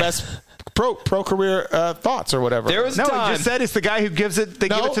guy with the best pro career thoughts or whatever. There was a time. He just said it's the guy who gives it. They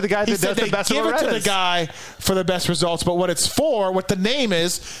give it to the guy that does the best. Give it to the guy for the best results. But what it's for, what the name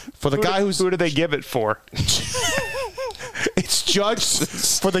is, for the guy who's. Who do they give it for? It's judged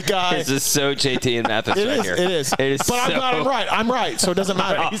for the guy. This is so JT and Mathis right here. It is. It is. But I'm glad I'm right. I'm right, so it doesn't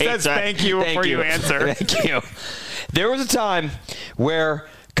matter. He says thank you before you answer. Thank you. There was a time where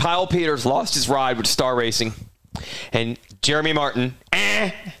Kyle Peters lost his ride with Star Racing, and Jeremy Martin,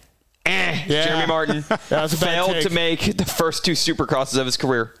 Jeremy Martin failed to make the first 2 Supercrosses of his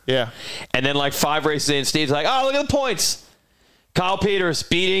career. Yeah. And then like 5 races in, Steve's like, oh, look at the points. Kyle Peters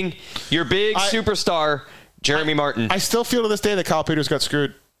beating your big superstar, Jeremy Martin. I still feel to this day that Kyle Peters got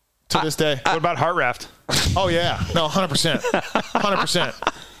screwed to this day. What about Heart Raft? Oh, yeah. No, 100%.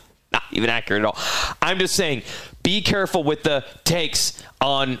 100%. Not even accurate at all. I'm just saying, be careful with the takes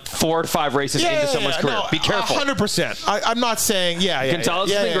on 4 to 5 races into someone's career. No, be careful. 100%. I'm not saying,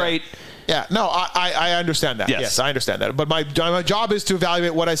 Gonzalez has been great. Yeah, no, I understand that. Yes, I understand that. But my job is to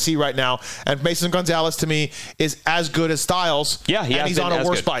evaluate what I see right now. And Mason Gonzalez, to me, is as good as Styles. Yeah, and he's on a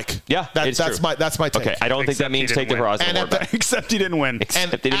worse bike. Yeah, that's my take. Okay, I don't think that means take the Horizon Award. Except he didn't win.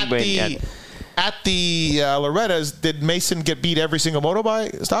 Except he didn't win yet. At the Loretta's, did Mason get beat every single moto by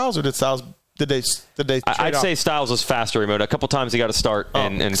Styles, or did Styles? Did they? I'd say Styles was faster remote. A couple times he got a start,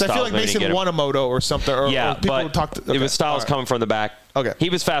 and Styles I feel like Mason won a moto or something. Or people talked. It was Styles coming from the back. Okay, he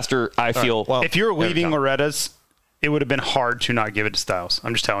was faster. I feel. Well, if you're leaving Loretta's, it would have been hard to not give it to Styles.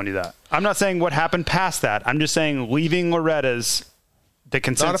 I'm just telling you that. I'm not saying what happened past that. I'm just saying leaving Loretta's, the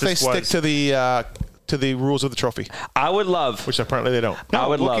consensus not if they stick to the rules of the trophy. I would love, which apparently they don't.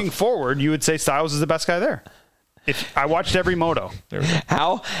 No, looking forward, you would say Styles is the best guy there. If I watched every moto.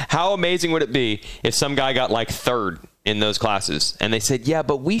 How amazing would it be if some guy got like 3rd in those classes and they said, yeah,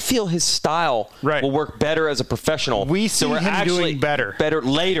 but we feel his style will work better as a professional. We see him doing better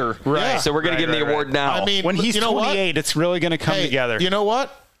later. Right. So we're going to give him the award now. I mean, when he's 28, it's really going to come together. You know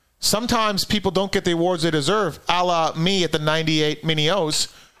what? Sometimes people don't get the awards they deserve, a la me at the 98 Mini-O's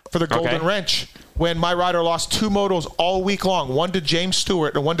for the Golden Wrench, when my rider lost 2 motos all week long, one to James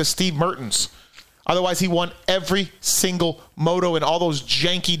Stewart and one to Steve Mertens. Otherwise, he won every single moto in all those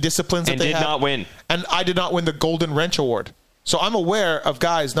janky disciplines that they had. And did not win. And I did not win the Golden Wrench Award. So I'm aware of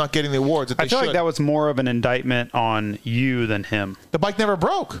guys not getting the awards that they should. I feel like that was more of an indictment on you than him. The bike never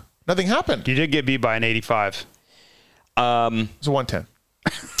broke. Nothing happened. You did get beat by an 85. It was a 110.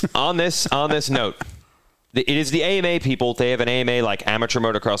 On this note, it is the AMA people. They have an AMA like amateur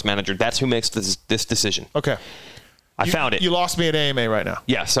motocross manager. That's who makes this decision. Okay. I found it. You lost me at AMA right now.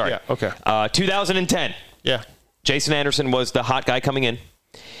 Yeah, sorry. Yeah, okay. 2010. Yeah. Jason Anderson was the hot guy coming in.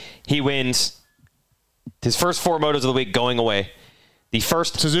 He wins his first 4 motos of the week going away. The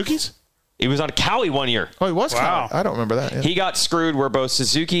first Suzuki's? He was on Cali one year. Oh, he was Cali. I don't remember that. Yeah. He got screwed where both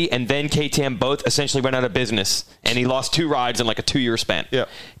Suzuki and then KTM both essentially went out of business, and he lost 2 rides in like a 2-year span. Yeah.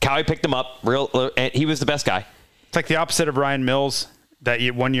 Cali picked him up, and he was the best guy. It's like the opposite of Ryan Mills. That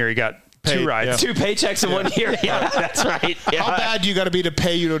one year he got 2 rides. 2 paychecks in 1 year. Yeah, that's right. Yeah. How bad do you got to be to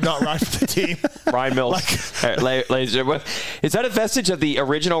pay you to not ride for the team? Ryan Mills. Is that a vestige of the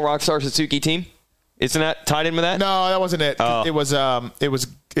original Rockstar Suzuki team? Isn't that tied in with that? No, that wasn't it. Oh. It was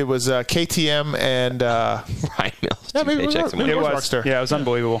KTM and Ryan Mills. Yeah, maybe It was Rockstar. Yeah, it was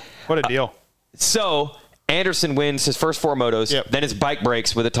unbelievable. What a deal. So Anderson wins his first 4 motos, then his bike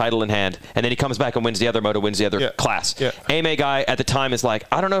breaks with a title in hand, and then he comes back and wins the other moto, wins the other class. Yeah. AMA guy at the time is like,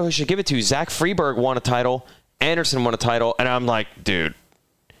 I don't know who should give it to. Zach Freeberg won a title, Anderson won a title, and I'm like, dude,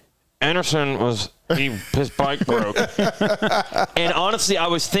 Anderson his bike broke. And honestly, I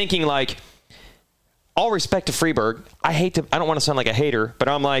was thinking like, all respect to Freeberg, I don't want to sound like a hater, but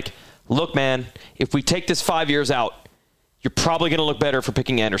I'm like, look, man, if we take this 5 years out, you're probably going to look better for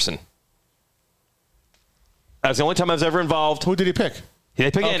picking Anderson. That's the only time I was ever involved. Who did he pick?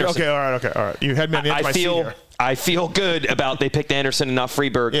 They picked Anderson. Okay, all right. You had me on the edge of my seat here. I feel good about they picked Anderson and not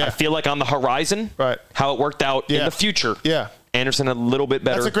Freeberg. Yeah. I feel like on the horizon, how it worked out in the future. Yeah. Anderson a little bit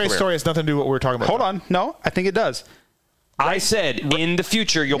better. That's a great story. It's nothing to do with what we're talking about. Hold on. No, I think it does. I said in the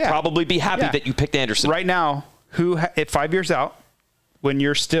future, you'll probably be happy that you picked Anderson. Right now, at 5 years out, when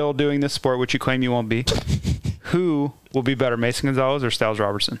you're still doing this sport, which you claim you won't be, who will be better, Mason Gonzalez or Styles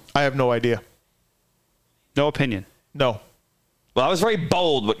Robertson? I have no idea. No opinion. No. Well, I was very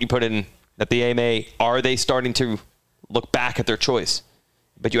bold what you put in that the AMA, are they starting to look back at their choice?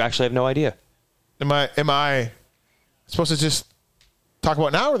 But you actually have no idea. Am I supposed to just talk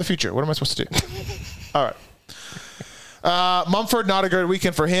about now or the future? What am I supposed to do? All right. Mumford, not a good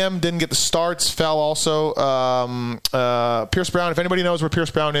weekend for him. Didn't get the starts. Fell also. Pierce Brown, if anybody knows where Pierce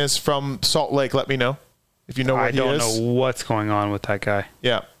Brown is from Salt Lake, let me know. If you know where he is. I don't know what's going on with that guy.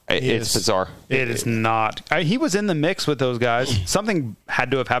 Yeah. It's bizarre. It is not. he was in the mix with those guys. Something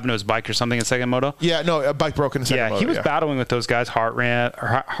had to have happened to his bike or something in second moto. Yeah, no, a bike broke in second moto. He was battling with those guys. Heart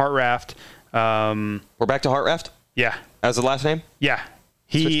Raft. We're back to Heart Raft? Yeah. As the last name? Yeah.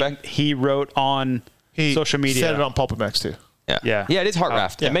 He wrote on social media. Said it on Pulp MX too. Yeah. Yeah, it is Heart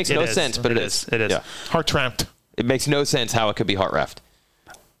Raft. It makes no sense, but it is. It is. Yeah. Heart Tramped. It makes no sense how it could be Heart Raft.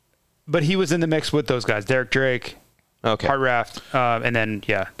 But he was in the mix with those guys. Derek Drake, Heart Raft, and then,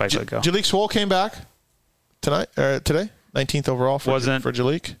 Bike Let Go. Jalik Swoll came back today, 19th overall for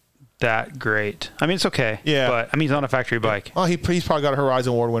Jalik. That great. I mean, it's okay. Yeah. But, he's on a factory bike. Oh, he's probably got a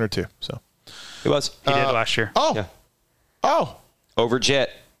Horizon Award winner too. So he was. He did last year. Oh. Yeah. Oh. Over Jet.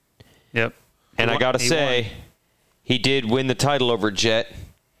 Yep. And I got to say, he did win the title over Jet.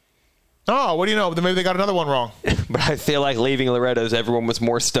 Oh, what do you know? Maybe they got another one wrong. But I feel like leaving Loretta's, everyone was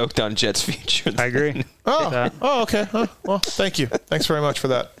more stoked on Jet's future. I agree. Okay. Well, thank you. Thanks very much for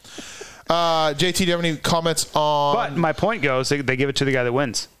that. JT, do you have any comments on... But my point goes, they give it to the guy that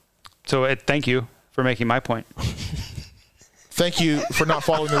wins. So thank you for making my point. Thank you for not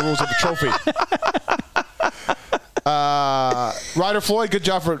following the rules of the trophy. Ryder Floyd, good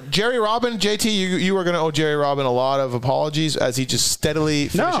job for Jerry Robin. JT, you are going to owe Jerry Robin a lot of apologies as he just steadily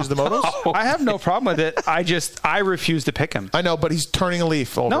finishes the motos. I have no problem with it. I refuse to pick him. I know, but he's turning a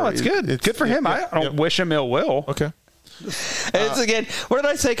leaf over. No, it's good. It's good for him. I don't wish him ill will. Okay. It's again, what did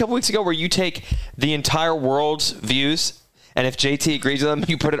I say a couple weeks ago where you take the entire world's views and if JT agrees with them,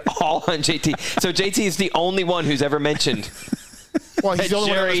 you put it all on JT. So JT is the only one who's ever mentioned. Well, he's the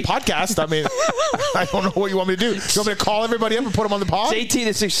only one on this podcast. I mean, I don't know what you want me to do. You want me to call everybody up and put them on the pod? JT,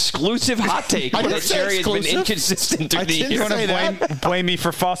 this exclusive hot take that Jerry has been inconsistent through the years. You want to blame me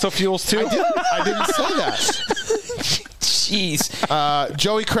for fossil fuels, too? I didn't say that. Jeez.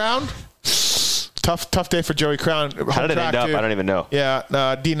 Joey Crown. Tough day for Joey Crown. How did it end up? I don't even know. Yeah,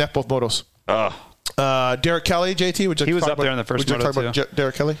 DNF both motos. Derek Kelly, JT, he was up there in the first moto, talk about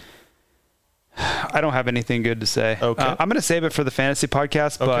Derek Kelly? I don't have anything good to say. Okay. I'm going to save it for the fantasy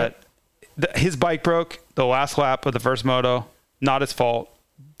podcast, but his bike broke the last lap of the first moto. Not his fault.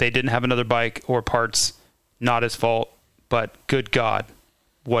 They didn't have another bike or parts. Not his fault. But good God,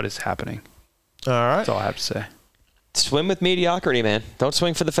 what is happening? All right. That's all I have to say. Swim with mediocrity, man. Don't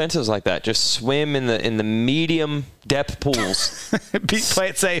swing for the fences like that. Just swim in the medium depth pools. Play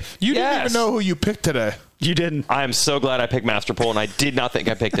it safe. You didn't even know who you picked today. You didn't. I am so glad I picked Master Pool, and I did not think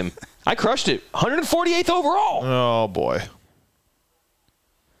I picked him. I crushed it. 148th overall. Oh, boy.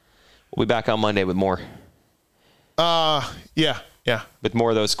 We'll be back on Monday with more. Yeah. With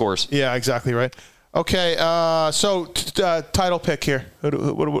more of those scores. Yeah, exactly right. Okay, so title pick here. What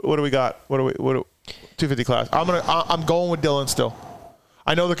do we got? What do we 250 class. I'm going with Dylan still.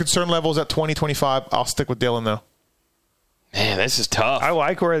 I know the concern level is at 20-25. I'll stick with Dylan though. Man, this is tough. I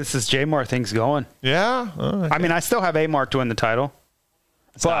like where this J-Mar thing's going. Yeah. I mean, I still have A-Mark to win the title.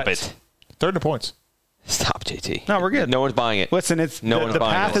 Stop it. Third in the points. Stop, JT. No, we're good. No one's buying it. Listen, the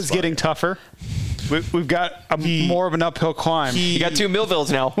path is getting tougher. We've got more of an uphill climb. You got 2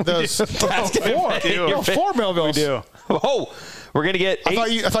 Millvilles now. Four Millvilles. We do. Oh, we're gonna get 8.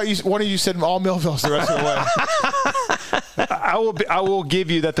 I thought one of you said all Millvilles the rest of the way. I will give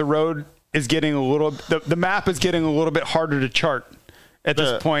you that the road is getting a little. The map is getting a little bit harder to chart at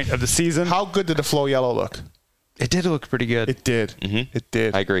this point of the season. How good did the Flow Yellow look? It did look pretty good. It did. Mm-hmm. It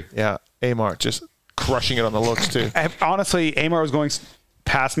did. I agree. Yeah, Amar just crushing it on the looks too. Honestly, Amar was going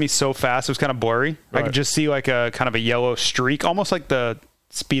past me so fast it was kind of blurry. Right. I could just see like a kind of a yellow streak, almost like the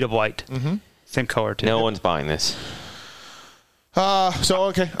speed of light. Mm-hmm. Same color too. No one's buying this.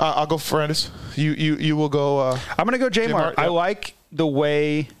 Okay, I'll go Ferrandis. You will go. I'm going to go J-Mart. Yeah. I like the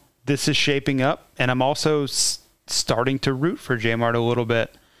way this is shaping up, and I'm also starting to root for J-Mart a little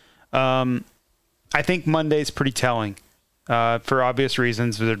bit. I think Monday's pretty telling for obvious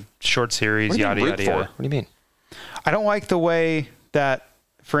reasons. They're short series, yada, yada, yada. What do you mean? I don't like the way that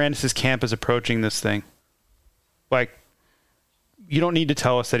Ferrandis' camp is approaching this thing. Like, you don't need to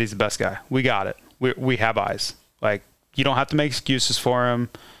tell us that he's the best guy. We got it. We have eyes. Like, you don't have to make excuses for him.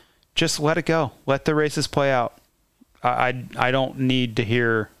 Just let it go. Let the races play out. I don't need to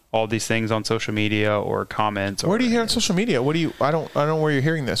hear all these things on social media or comments. Where do you hear on social media? What do you? I don't know where you're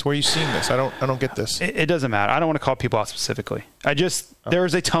hearing this. Where are you seeing this? I don't get this. It doesn't matter. I don't want to call people out specifically. There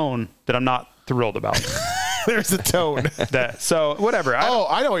is a tone that I'm not thrilled about. There's a tone. So whatever.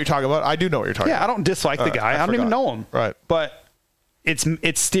 I know what you're talking about. I do know what you're talking about. Yeah, I don't dislike the guy. I don't even know him. Right. But it's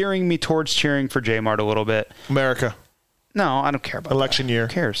steering me towards cheering for J-Mart a little bit. America. No, I don't care about election that. year.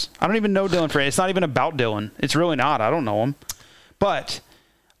 Who cares? I don't even know Dylan Ferrandis. It's not even about Dylan. It's really not. I don't know him. But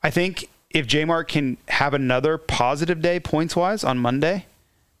I think if J-Mart can have another positive day points-wise on Monday,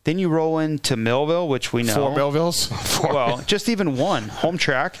 then you roll into Millville, which we know. 4 Millvilles? Well, just even one home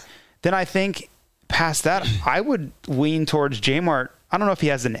track. Then I think past that, I would lean towards J-Mart. I don't know if he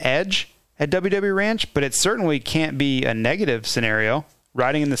has an edge at WW Ranch, but it certainly can't be a negative scenario.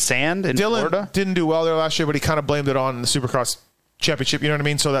 Riding in the sand in Florida. Didn't do well there last year, but he kind of blamed it on the Supercross championship. You know what I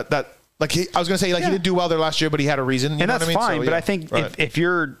mean? So that like I was going to say, like he didn't do well there last year, but he had a reason. You and know that's what I mean? fine. So, but I think if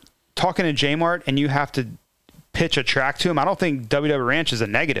you're talking to J-Mart and you have to pitch a track to him, I don't think WW Ranch is a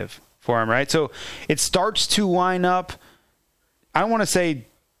negative for him, right? So it starts to line up, I don't want to say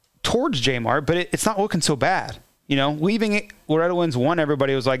towards J-Mart, but it's not looking so bad. You know, leaving it, Loretta Lynn's won,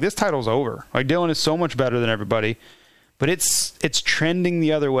 everybody was like, this title's over. Like, Dylan is so much better than everybody. But it's trending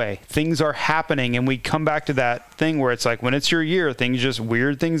the other way. Things are happening, and we come back to that thing where it's like when it's your year,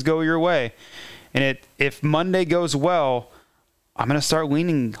 weird things go your way. And if Monday goes well, I'm going to start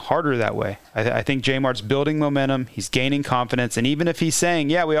leaning harder that way. I think J-Mart's building momentum. He's gaining confidence. And even if he's saying,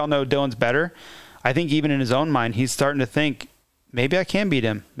 yeah, we all know Dylan's better, I think even in his own mind, he's starting to think, maybe I can beat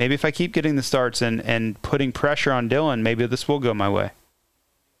him. Maybe if I keep getting the starts and putting pressure on Dylan, maybe this will go my way.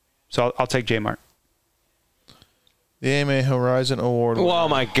 So I'll take J-Mart. The AMA Horizon Award. Oh,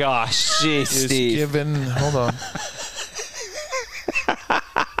 my gosh. Jeez, Steve. Given. Hold on.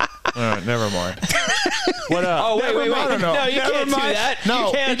 All right, never mind. What up? Oh, wait. No, you can't do that. No,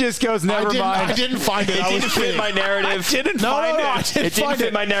 you can't. He just goes, never mind. I didn't find it. It didn't fit my narrative. I didn't find it. It didn't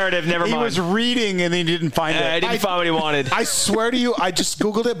fit my narrative. Never mind. He was reading and he didn't find it. I didn't find what he wanted. I swear to you, I just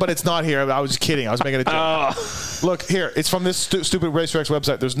Googled it, but it's not here. I was kidding. I was making a joke. Look, here. It's from this stupid RacerX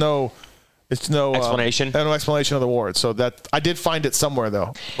website. There's no explanation. No explanation of the award. So that I did find it somewhere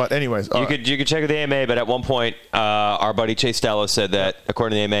though. But anyways, you could check with the AMA. But at one point, our buddy Chase Stello said that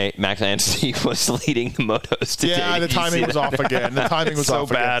according to the AMA, Max Anstey was leading the motos today. Yeah, the timing was off again. The timing was so off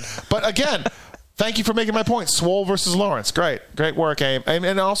bad. Again. But again, thank you for making my point. Swoll versus Lawrence. Great work, AIM.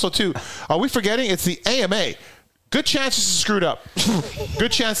 And also too, are we forgetting it's the AMA? Good chance this is screwed up.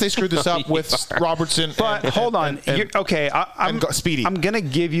 Good chance they screwed this up with Robertson. But hold on. I'm Speedy. I'm going to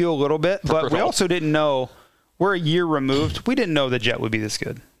give you a little bit, but we also didn't know. We're a year removed. We didn't know the Jet would be this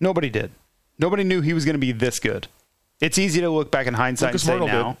good. Nobody did. Nobody knew he was going to be this good. It's easy to look back in hindsight and say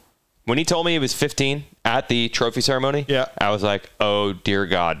now. When he told me he was 15 at the trophy ceremony, I was like, oh, dear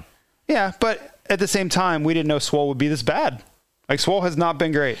God. Yeah, but at the same time, we didn't know Swoll would be this bad. Like, Swoll has not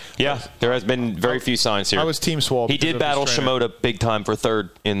been great. Yeah, there has been very few signs here. I was Team Swoll. He did battle Shimoda big time for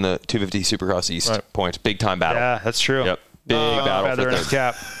third in the 250 Supercross East points. Big time battle. Yeah, that's true. Yep. Big battle for third.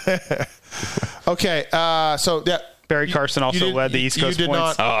 Cap. Okay, so yeah. Barry Carson also led the East Coast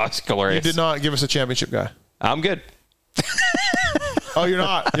points. It's hilarious. You did not give us a championship guy. I'm good. Oh, you're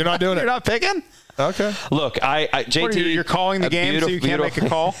not. You're not doing it. You're not picking? Okay. Look, JT. You're calling the game so you can't make a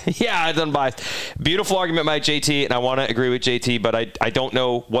call? Yeah, I'm unbiased. Beautiful argument by JT, and I want to agree with JT, but I don't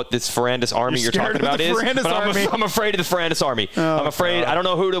know what this Ferrandis army you're talking about is. But I'm afraid of the Ferrandis army. I'm afraid. God. I don't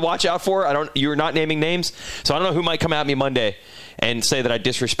know who to watch out for. You're not naming names, so I don't know who might come at me Monday and say that I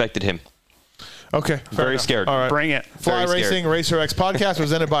disrespected him. Okay. Very scared. All right. Bring it. Fly Racing Racer X podcast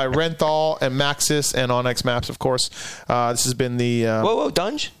presented by Renthal and Maxxis and OnX Maps, of course. This has been the... Whoa,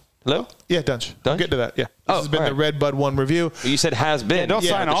 Dunge? Hello? Yeah, Dunge. We'll get to that. Yeah. This has been the Redbud 1 review. You said has been. Don't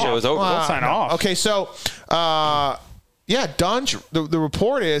sign off. The show is over. Don't sign off. Okay, so... Dunge, the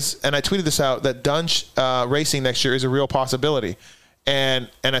report is, and I tweeted this out, that Dunge racing next year is a real possibility. And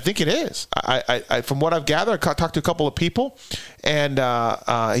I think it is. I from what I've gathered, I talked to a couple of people, and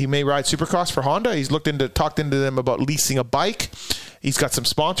he may ride Supercross for Honda. He's talked into them about leasing a bike. He's got some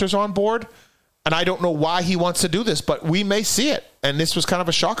sponsors on board, and I don't know why he wants to do this, but we may see it. And this was kind of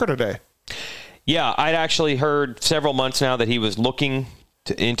a shocker today. Yeah, I'd actually heard several months now that he was looking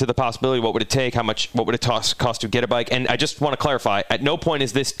into the possibility. What would it take? What would it cost to get a bike? And I just want to clarify: at no point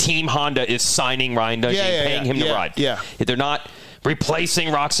is this Team Honda is signing Ryan Dungey and paying him to ride. Yeah, they're not replacing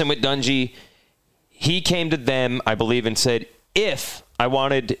Roczen with Dungey. He came to them, I believe, and said, if I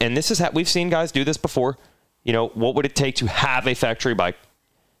wanted, and this is we've seen guys do this before, what would it take to have a factory bike?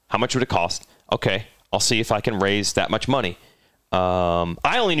 How much would it cost? Okay, I'll see if I can raise that much money.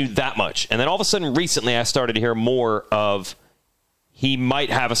 I only knew that much. And then all of a sudden, recently, I started to hear more of he might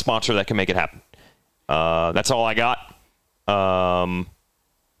have a sponsor that can make it happen. That's all I got.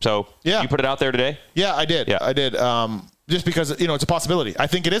 So you put it out there today? Yeah, I did. I did. Just because, it's a possibility. I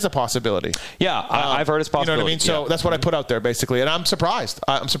think it is a possibility. Yeah, I've heard it's a possibility. You know what I mean? So that's what I put out there, basically. And I'm surprised.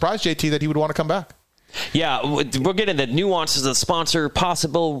 I'm surprised, JT, that he would want to come back. Yeah, we're getting the nuances of the sponsor.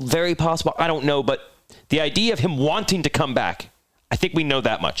 Possible, very possible. I don't know. But the idea of him wanting to come back, I think we know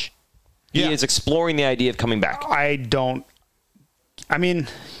that much. He is exploring the idea of coming back. The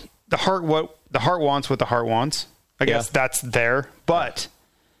heart wants what the heart wants. I guess that's there. But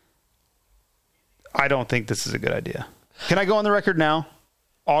I don't think this is a good idea. Can I go on the record now?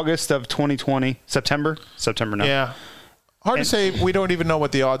 August of 2020, September now. Yeah. Hard to say. We don't even know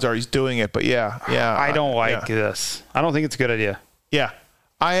what the odds are. He's doing it, but yeah. I don't like this. I don't think it's a good idea. Yeah.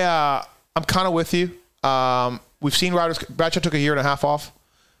 I'm kind of with you. We've seen riders. Bradshaw took a year and a half off.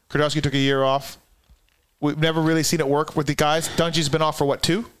 Kwiatkowski took a year off. We've never really seen it work with the guys. Dungey's been off for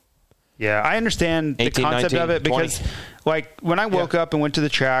 2? Yeah, I understand 18, the concept 19, of it because, 20. when I woke up and went to the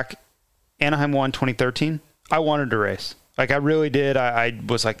track, Anaheim won 2013. I wanted to race. I really did. I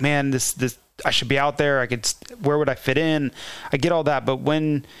was like, man, this I should be out there. Where would I fit in? I get all that, but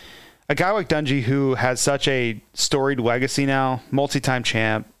when a guy like Dungey, who has such a storied legacy now, multi-time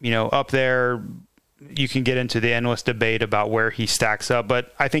champ, up there, you can get into the endless debate about where he stacks up,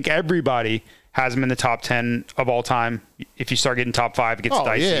 but I think everybody has him in the top 10 of all time. If you start getting top 5, it gets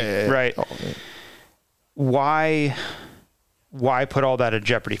dicey, yeah. right? Oh, why put all that in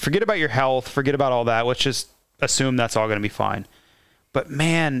jeopardy? Forget about your health. Forget about all that. Let's just assume that's all going to be fine. But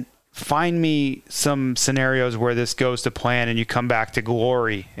man, find me some scenarios where this goes to plan and you come back to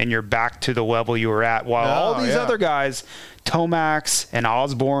glory and you're back to the level you were at, while all these other guys, Tomacs and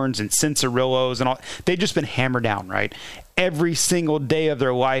Osbornes and Cincerillos and all, they've just been hammered down, right? Every single day of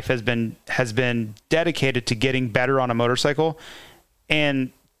their life has been dedicated to getting better on a motorcycle.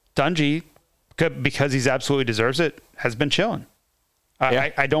 And Dungey, because he's absolutely deserves it, has been chilling.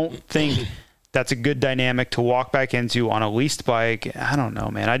 I don't think that's a good dynamic to walk back into on a leased bike. I don't know,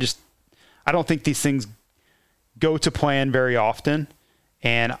 man. I don't think these things go to plan very often.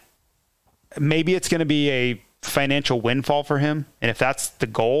 And maybe it's going to be a financial windfall for him. And if that's the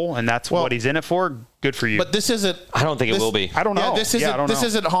goal and that's what he's in it for, good for you. But this isn't. I don't think it will be. I don't know. This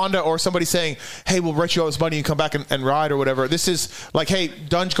isn't Honda or somebody saying, hey, we'll write you all this money and come back and ride or whatever. This is like, hey,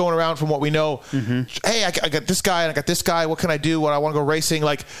 Dunge going around from what we know. Mm-hmm. Hey, I got this guy and I got this guy. What can I do when I want to go racing?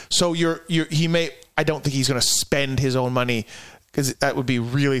 So I don't think he's going to spend his own money, because that would be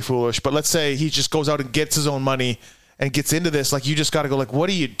really foolish. But let's say he just goes out and gets his own money and gets into this. You just got to go, what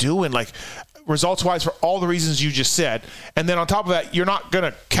are you doing? Results-wise, for all the reasons you just said. And then on top of that, you're not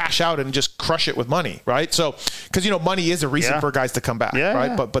going to cash out and just crush it with money, right? So, because, money is a reason for guys to come back,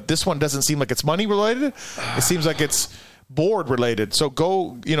 right? Yeah. But this one doesn't seem like it's money-related. It seems like it's board-related. So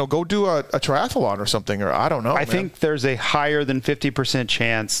go do a triathlon or something, or I don't know. I think there's a higher than 50%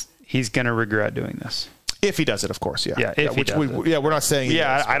 chance he's going to regret doing this. If he does it, of course, yeah. Yeah, if he does it. We're not saying he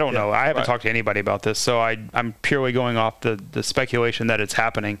does, I don't know. I haven't talked to anybody about this, so I'm purely going off the speculation that it's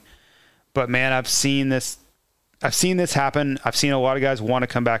happening. But man, I've seen this happen. I've seen a lot of guys want to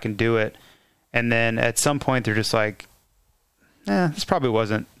come back and do it, and then at some point they're just like, this probably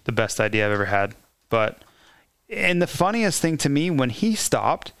wasn't the best idea I've ever had. And the funniest thing to me, when he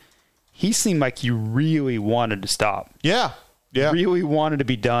stopped, he seemed like he really wanted to stop. Yeah. Yeah. Really wanted to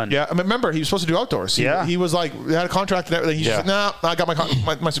be done. Yeah. I mean, remember, he was supposed to do outdoors. He was like, he had a contract and everything. He's just like, I got my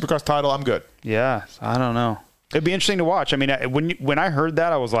Supercross title. I'm good. Yeah. I don't know. It'd be interesting to watch. I mean, when I heard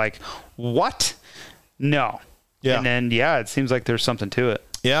that, I was like, what? No. Yeah. And then, it seems like there's something to it.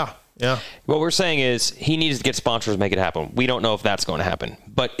 Yeah. Yeah. What we're saying is he needs to get sponsors to make it happen. We don't know if that's going to happen.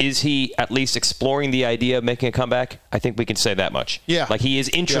 But is he at least exploring the idea of making a comeback? I think we can say that much. Yeah. He is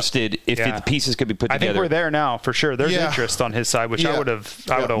interested if the pieces could be put together. I think we're there now, for sure. There's interest on his side, which I would have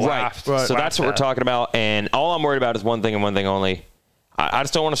laughed. Right. So that's what we're talking about. And all I'm worried about is one thing and one thing only. I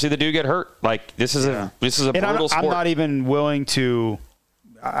just don't want to see the dude get hurt. This is a brutal sport. I'm not even willing to.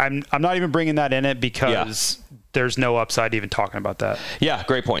 I'm not even bringing that in it because there's no upside even talking about that. Yeah,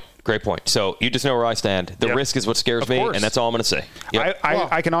 great point. Great point. So you just know where I stand. The risk is what scares me, and that's all I'm going to say. Yep.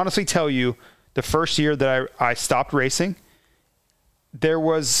 I can honestly tell you, the first year that I stopped racing, there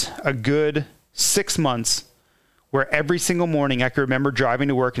was a good 6 months where every single morning I could remember driving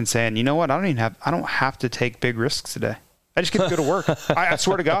to work and saying, you know what, I don't have to take big risks today. I just get to go to work. I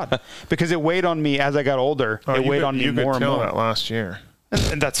swear to God, because it weighed on me as I got older. It weighed on me more and more. That last year,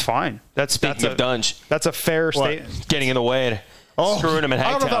 and that's fine. Speaking of Dunge, that's a fair statement. Getting in the way, and screwing him in Hangtown.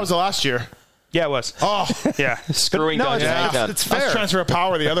 I don't know if that was the last year. Yeah, it was. Oh, yeah, screwing Dunge in Hangtown. It's fair. That's transfer of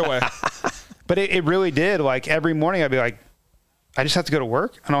power the other way. But it really did. Every morning, I'd be like, I just have to go to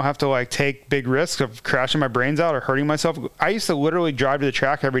work. I don't have to take big risks of crashing my brains out or hurting myself. I used to literally drive to the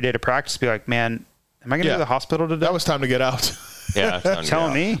track every day to practice. Be like, man, am I going to go to the hospital today? That was time to get out. Yeah,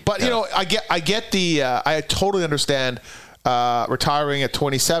 telling me. But I get the. I totally understand retiring at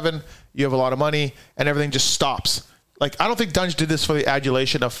 27. You have a lot of money, and everything just stops. like, I don't think Dunge did this for the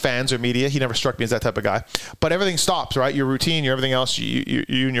adulation of fans or media. He never struck me as that type of guy. But everything stops, right? Your routine, your everything else, you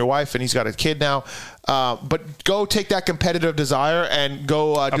and your wife, and he's got a kid now. But go take that competitive desire and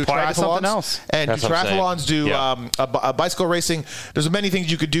go do triathlons. And do triathlons, do bicycle racing. There's many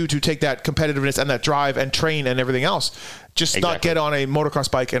things you could do to take that competitiveness and that drive and train and everything else. Just not get on a motocross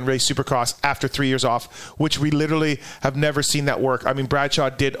bike and race supercross after 3 years off, which we literally have never seen that work. I mean, Bradshaw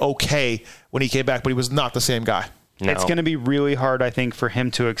did okay when he came back, but he was not the same guy. No. It's going to be really hard, I think, for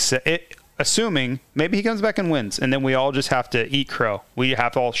him to accept it, assuming maybe he comes back and wins, and then we all just have to eat crow. We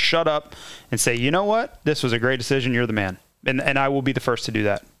have to all shut up and say, you know what? This was a great decision. You're the man. And I will be the first to do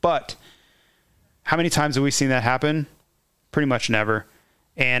that. But how many times have we seen that happen? Pretty much never.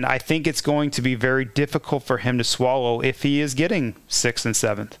 And I think it's going to be very difficult for him to swallow if he is getting 6th and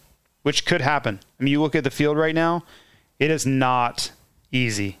 7th, which could happen. I mean, you look at the field right now, it is not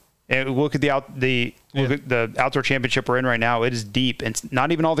easy. And look at the outdoor championship we're in right now. It is deep, and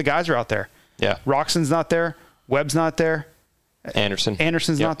not even all the guys are out there. Yeah, Roxon's not there. Webb's not there.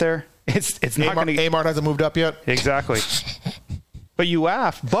 Anderson's not there. It's not going to. Amart hasn't moved up yet. Exactly. But you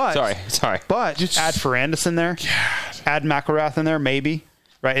laugh. But sorry. But just add Ferrandis in there. God. Add McElrath in there, maybe.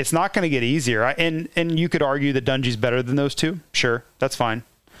 Right. It's not going to get easier. And you could argue that Dungey's better than those two. Sure, that's fine.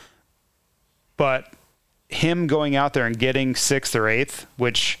 But him going out there and getting 6th or 8th,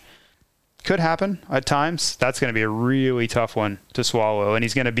 which could happen at times, that's going to be a really tough one to swallow. And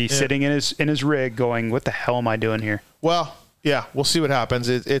he's going to be sitting in his rig going, what the hell am I doing here? Well, yeah, we'll see what happens.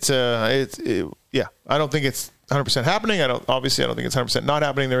 I don't think it's 100% happening. I don't think it's 100% not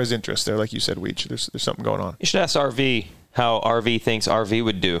happening. There is interest there. Like you said, Weech, there's something going on. You should ask RV how RV thinks RV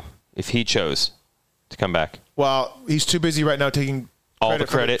would do if he chose to come back. Well, he's too busy right now taking all the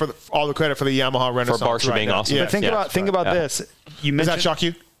credit for the Yamaha Renaissance. For Barsha being awesome. Yeah. But think about this. Does that shock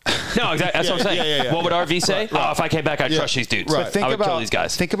you? No, exactly. That's what I'm saying. Yeah. What would RV say? Right. Oh, if I came back, I'd trust these dudes. Right. I would kill these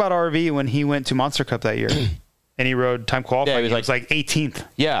guys. Think about RV when he went to Monster Cup that year, and he rode time qualifying. He was like 18th.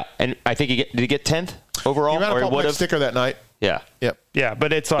 Yeah, and I think did he get 10th overall? He ran a pulp sticker that night. Yeah. Yep. Yeah,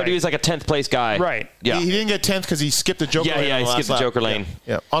 but it's like... But he was like a 10th place guy. Right. Yeah. He didn't get 10th because he skipped the Joker lane. Yeah, he skipped the Joker lane.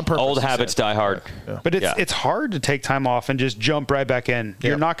 Yeah. On purpose. Old habits die hard. Yeah. But it's hard to take time off and just jump right back in.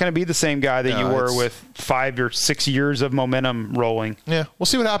 You're not going to be the same guy that you were with 5 or 6 years of momentum rolling. Yeah. We'll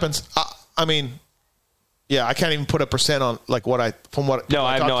see what happens. I mean... Yeah, I can't even put a percent on I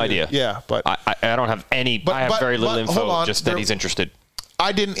have no idea. Yeah, but I don't have any. I have very little info. Just that he's interested.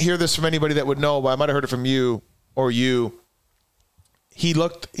 I didn't hear this from anybody that would know, but I might have heard it from you or you. He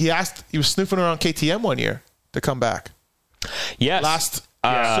was snooping around KTM one year to come back. Yes. Last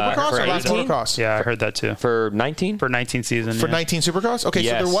Supercross or last motocross? Yeah, I heard that too. For 19? For 19 season. For 19 Supercross? Okay,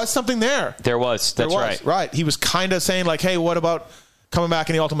 so there was something there. There was. That's right. Right. He was kind of saying like, hey, what about coming back,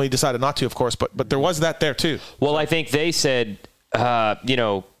 and he ultimately decided not to, of course, but there was that there too. Well, I think they said,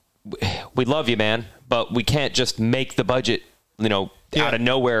 we love you, man, but we can't just make the budget, out of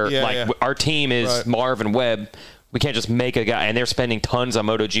nowhere. Our team is Marv and Webb. We can't just make a guy, and they're spending tons on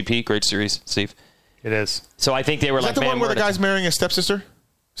MotoGP. Great series, Steve. It is. So I think they were is like, that the one where the guy's marrying his stepsister?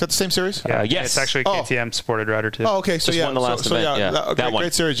 Is that the same series? Yes. It's actually a KTM supported rider too. Oh, okay. So just won the last event. Okay, that one.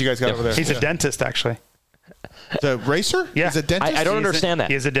 Great series you guys got over there. He's a dentist, actually. The racer? Yeah. He's a dentist? I don't understand that.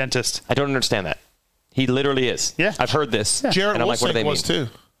 He is a dentist. I don't understand that. He literally is. Yeah. I've heard this. Yeah. Jarrett and I'm like, what do they was mean?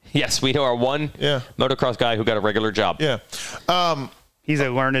 too. Yes, we know our one motocross guy who got a regular job. Yeah. He's a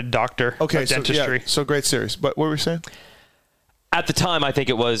learned doctor of dentistry. So great series. But what were we saying? At the time, I think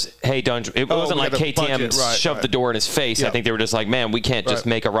it was, hey, Dunge. It wasn't like KTM shoved the door in his face. Yeah. I think they were just like, man, we can't just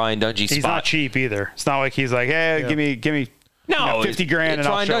make a Ryan Dungey spot. He's not cheap either. It's not like he's like, hey, give me $50,000 and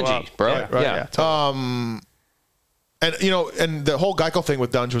I'll show Dungey, up. Bro. Yeah. Totally. And the whole Geico thing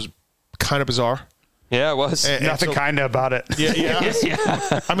with Dunge was kind of bizarre. Yeah, it was. Nothing kind of about it.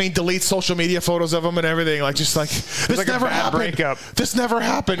 Yeah. I mean, delete social media photos of him and everything. This like never happened. Breakup. This never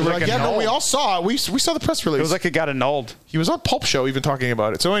happened. We're like, we all saw it. We saw the press release. It was like it got annulled. He was on Pulp Show even talking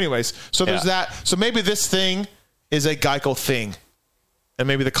about it. So anyways, there's that. So maybe this thing is a Geico thing. And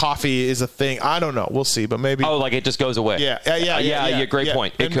maybe the coffee is a thing. I don't know. We'll see. But maybe. Oh, like it just goes away. Yeah. Great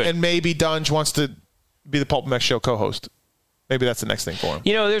point. It could. And maybe Dunge wants to be the Pulp MX show co-host. Maybe that's the next thing for him.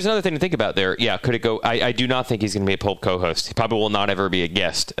 There's another thing to think about there. Yeah, could it go? I do not think he's going to be a Pulp co-host. He probably will not ever be a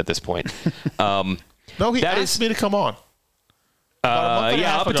guest at this point. No, he asked me to come on.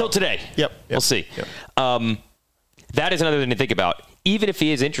 Up until today. Yep. We'll see. Yep. That is another thing to think about. Even if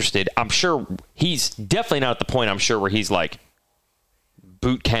he is interested, I'm sure he's definitely not at the point, where he's like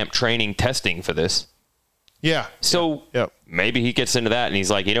boot camp training testing for this. Yeah. So maybe he gets into that and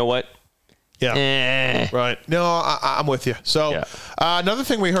he's like, you know what? Yeah. Right. No, I'm with you. So another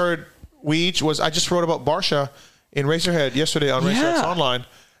thing we heard, was I just wrote about Barsha in Racerhead yesterday on RacerX Online,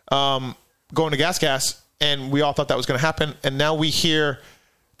 going to gas, and we all thought that was going to happen. And now we hear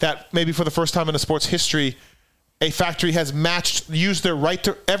that maybe for the first time in the sport's history, a factory has used their right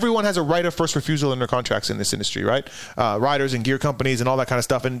to. Everyone has a right of first refusal in their contracts in this industry, right? Riders and gear companies and all that kind of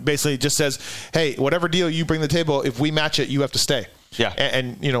stuff, and basically just says, "Hey, whatever deal you bring to the table, if we match it, you have to stay." Yeah,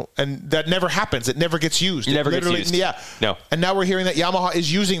 and that never happens. It never gets used. It never gets used. Yeah, no. And now we're hearing that Yamaha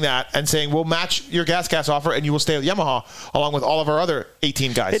is using that and saying, "We'll match your gas offer, and you will stay with Yamaha along with all of our other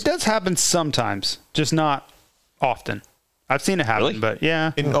 18 guys." It does happen sometimes, just not often. I've seen it happen, really? But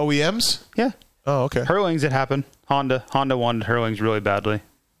yeah, in OEMs. Yeah. Oh, okay. Hurlings, it happened. Honda wanted Hurlings really badly.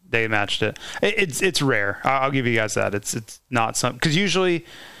 They matched it. It's rare. I'll give you guys that. It's not some because usually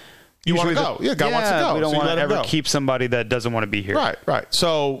you want to go. Guy wants to go. We don't want to ever go. keep somebody that doesn't want to be here. Right.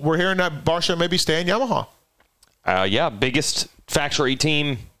 So we're hearing that Barsha maybe stay in Yamaha. Biggest factory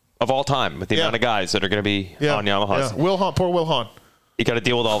team of all time with the amount of guys that are going to be on Yamahas. Yeah. Poor Will Hahn. You got to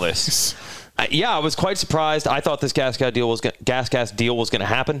deal with all this. I was quite surprised. I thought this gas deal was going to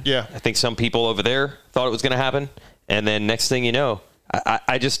happen. Yeah. I think some people over there thought it was going to happen, and then next thing you know,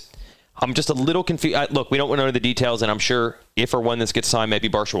 I'm just a little confused. Look, we don't want to know the details, and I'm sure if or when this gets signed, maybe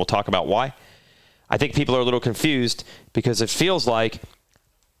Barsha will talk about why. I think people are a little confused because it feels like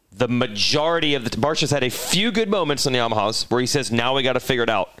the majority of Barsha's had a few good moments in the Yamahas where he says, "Now we got to figure it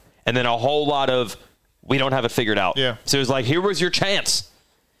out," and then a whole lot of we don't have it figured out. Yeah. So it was like, here was your chance.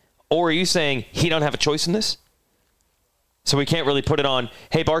 Or are you saying he don't have a choice in this? So we can't really put it on,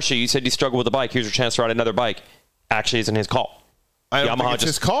 hey, Barsha, you said you struggle with a bike. Here's your chance to ride another bike. Actually, isn't his call. I don't think it's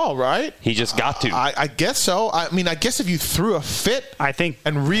his call, right? He just got to. I guess so. I mean, I guess if you threw a fit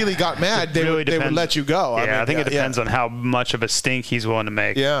and really got mad, they would let you go. I think it depends on how much of a stink he's willing to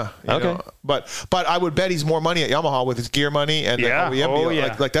make. Yeah. Okay. But I would bet he's more money at Yamaha with his gear money and the OEM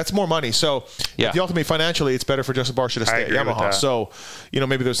deal. Like that's more money. So ultimately financially, it's better for Justin Barsha to stay at Yamaha. So,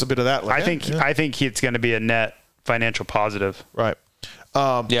 maybe there's a bit of that. Like, I think it's going to be a net financial positive. Right.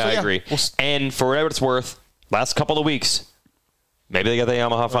 I agree. And for whatever it's worth, last couple of weeks, maybe they got the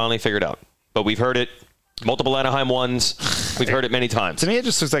Yamaha finally figured out. But we've heard it, multiple Anaheim ones. We've heard it many times. To me, it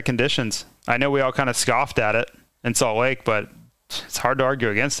just looks like conditions. I know we all kind of scoffed at it in Salt Lake, but it's hard to argue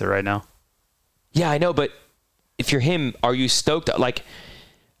against it right now. Yeah, I know, but if you're him, are you stoked? Like,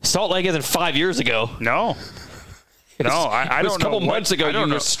 Salt Lake isn't 5 years ago. No. I don't know. It was a couple months ago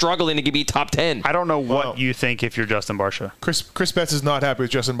you were struggling to be top 10. I don't know what you think if you're Justin Barsha. Chris Betts is not happy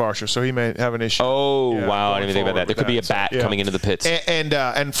with Justin Barsha, so he may have an issue. Oh, wow. I didn't even think about that. There could be a bat coming into the pits. And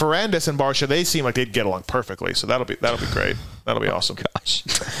Ferrandis and Barsha, they seem like they'd get along perfectly, so that'll be great. That'll be awesome. Gosh.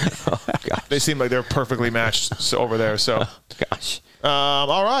 They seem like they're perfectly matched over there. So, gosh.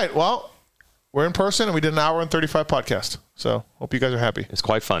 All right. Well, we're in person, and we did an hour and 35 podcast. So, hope you guys are happy. It's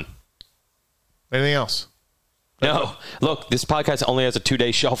quite fun. Anything else? No. Look, this podcast only has a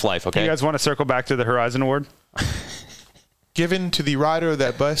 2-day shelf life, okay? You guys want to circle back to the Horizon Award? Given to the rider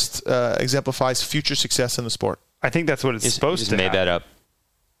that best exemplifies future success in the sport. I think that's what it's supposed to happen. You just made that up.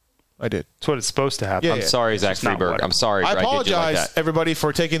 I did. That's what it's supposed to happen. I'm sorry, Zach Freeberg. I'm sorry. I apologize, everybody,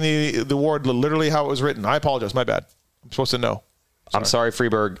 for taking the award literally how it was written. I apologize. My bad. I'm supposed to know. I'm sorry,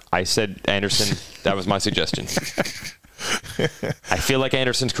 Freeberg. I said Anderson. That was my suggestion. I feel like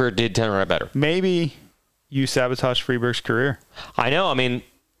Anderson's career did turn out better. Maybe you sabotaged Freeberg's career. I know. I mean,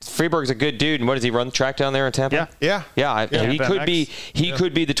 Freeberg's a good dude. And what does he run the track down there in Tampa? Yeah. He could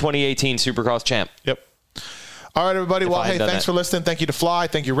be the 2018 Supercross champ. Yep. All right, everybody. Well, hey, thanks for listening. Thank you to Fly.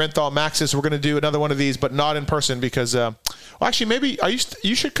 Thank you, Renthal, Maxis. We're going to do another one of these, but not in person because, actually, maybe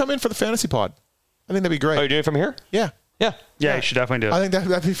you should come in for the fantasy pod. I think that'd be great. Oh, you're doing it from here? Yeah. Yeah, you should definitely do it. I think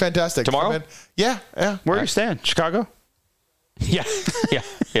that'd be fantastic. Tomorrow? Yeah. Where are you staying? Chicago? Yeah.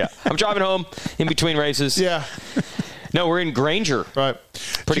 I'm driving home in between races. Yeah. No, we're in Granger. Right.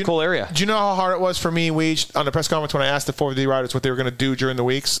 Pretty cool area. Do you know how hard it was for me, Weege, on the press conference when I asked the 4D riders what they were going to do during the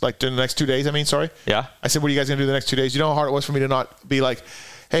weeks, like during the next 2 days, Yeah. I said, what are you guys going to do the next 2 days? You know how hard it was for me to not be like,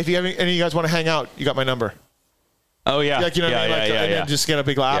 hey, if you have any of you guys want to hang out, you got my number. Oh, yeah. Like, you know what I mean? And then just get a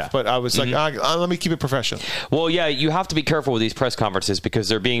big laugh. Yeah. But I was like, let me keep it professional. Well, yeah, you have to be careful with these press conferences because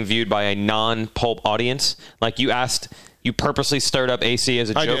they're being viewed by a non-pulp audience. Like you purposely stirred up AC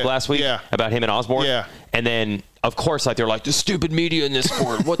as a joke last week about him and Osborne. Yeah. And then, of course, like they're like, the stupid media in this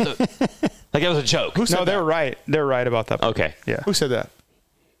sport. What the? Like, it was a joke. Who said that? They're right. They're right about that. Okay. Yeah. Who said that?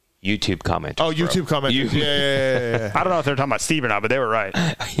 YouTube commenters. Oh, YouTube commenters. Yeah. I don't know if they're talking about Steve or not, but they were right.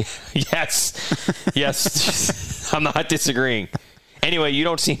 Yes. I'm not disagreeing. Anyway, you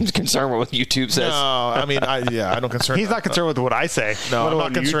don't seem concerned with what YouTube says. No, I mean, I don't concern. He's not concerned with what I say. No, I'm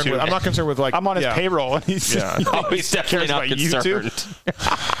not concerned with like. I'm on his payroll, and he's he's definitely not concerned.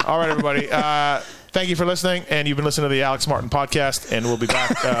 All right, everybody. thank you for listening. And you've been listening to the Alex Martin podcast. And we'll be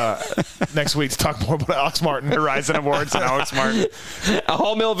back next week to talk more about Alex Martin. Horizon Awards and Alex Martin.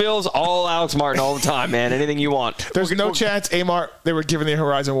 All Millville's, all Alex Martin all the time, man. Anything you want. There's no chance Amart, they were giving the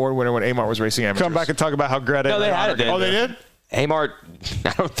Horizon Award winner when Amart was racing amateurs. Come back and talk about how Greta. No, they had it. Oh, they did? Amart,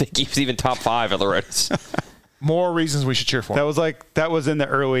 I don't think he was even top 5 at Loretta's. More reasons we should cheer for him. That was in the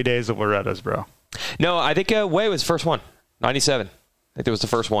early days of Loretta's, bro. No, I think Way was the first one. 97. I think it was the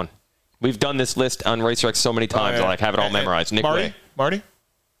first one. We've done this list on RacerX so many times. I have it all memorized. Nick Way. Marty?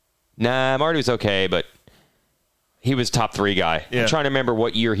 Nah, Marty was okay, but he was top 3 guy. Yeah. I'm trying to remember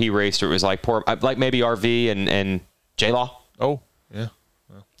what year he raced. Or it was like maybe RV and J-Law. Oh, yeah.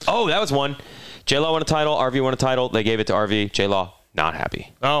 Oh, that was one. J-Law won a title. RV won a title. They gave it to RV. J-Law, not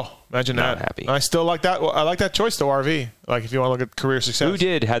happy. Oh, imagine not that. Happy. I still like that. I like that choice, though, RV. Like, if you want to look at career success. Who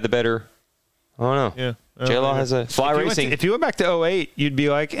had the better? I don't know. Yeah. J-Law has a fly racing. If you went back to 2008, you'd be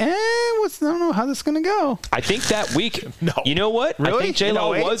like, I don't know how this is going to go. I think that week. No. You know what? Really? I think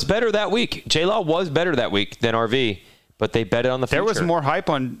J-Law was better that week. J-Law was better that week than RV, but they bet it on the future. There was more hype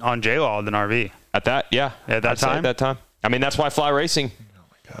on J-Law than RV. At that, yeah. At that time? At that time. I mean, that's why fly racing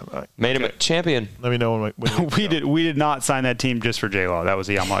made him a champion. Let me know when we did not sign that team just for J-Law. That was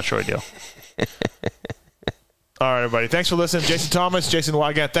the Yamaha Troy deal. All right, everybody. Thanks for listening. Jason Thomas, Jason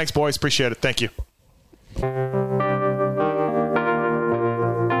Wygant. Thanks, boys. Appreciate it. Thank you.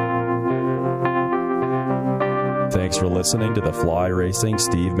 Thanks for listening to the Fly Racing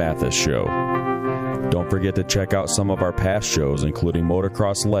Steve Mathis Show. Don't forget to check out some of our past shows, including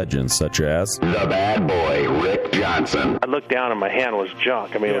motocross legends such as The Bad Boy, Rick Johnson. I looked down and my hand was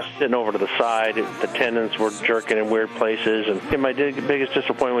junk. I mean, it was sitting over to the side. The tendons were jerking in weird places. And my biggest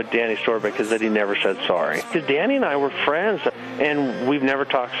disappointment with Danny Storbeck is that he never said sorry. Because Danny and I were friends, and we've never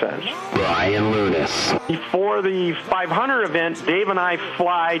talked since. Brian Lunas. Before the 500 event, Dave and I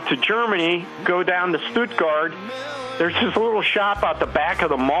fly to Germany, go down to Stuttgart. There's this little shop out the back of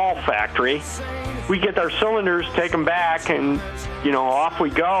the mall factory. We get our cylinders, take them back, and, off we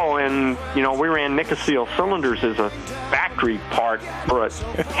go. And, we ran Nicosil cylinders as a factory part for a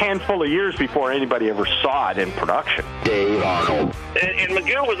handful of years before anybody ever saw it in production. Dave Arnold. And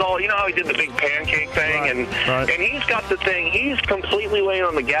Magoo was all, how he did the big pancake thing, and he's got the thing, he's completely laying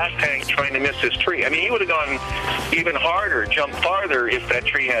on the gas tank trying to miss his tree. I mean, he would have gone even harder, jumped farther if that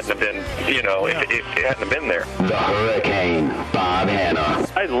tree hadn't have been, if it hadn't have been there. The Hurricane, Bob Hanna.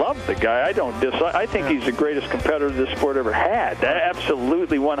 I love the guy. I don't dislike. I think he's the greatest competitor this sport ever had. That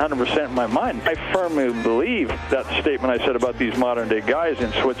absolutely 100% in my mind. I firmly believe that statement I said about these modern-day guys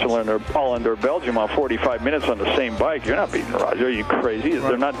in Switzerland or Holland or Belgium on 45 minutes on the same bike. You're not beating Roger. Are you crazy?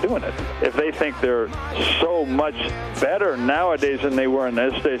 They're not doing it. If they think they're so much better nowadays than they were in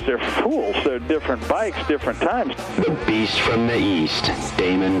those days, they're fools. They're different bikes, different times. The Beast from the East,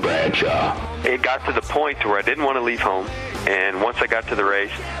 Damon Bradshaw. It got to the point where I didn't want to leave home, and once I got to the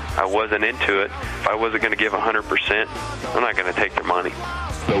race, I wasn't into it. If I wasn't going to give 100%, I'm not going to take their money.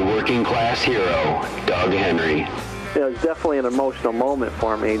 The working class hero, Doug Henry. It was definitely an emotional moment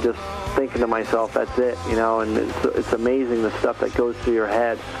for me, just thinking to myself, that's it, and it's amazing the stuff that goes through your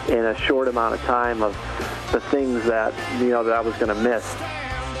head in a short amount of time of the things that, that I was going to miss.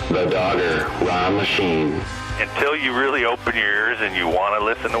 The Dogger, Ron Lachine. Until you really open your ears and you want to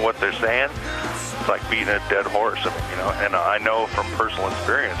listen to what they're saying, it's like beating a dead horse. And I know from personal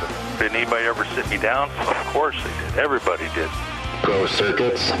experience, did anybody ever sit me down? Of course they did. Everybody did. Pro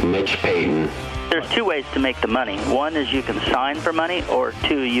Circuits, Mitch Payton. There's two ways to make the money. One is you can sign for money, or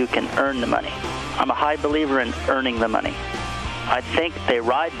two, you can earn the money. I'm a high believer in earning the money. I think they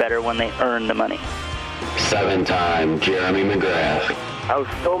ride better when they earn the money. 7-time Jeremy McGrath. I was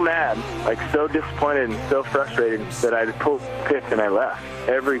so mad, so disappointed and so frustrated that I pulled fifth and I left.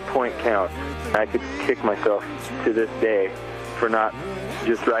 Every point counts. I could kick myself to this day for not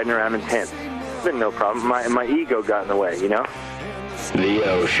just riding around in 10th. It's been no problem. My ego got in the way, The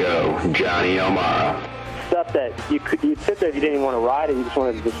O Show, Johnny O'Mara. Stuff that you'd sit there, you didn't even want to ride it, you just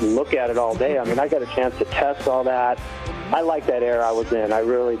wanted to just look at it all day. I mean, I got a chance to test all that. I like that era I was in, I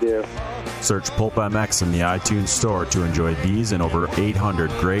really do. Search Pulp MX in the iTunes store to enjoy these and over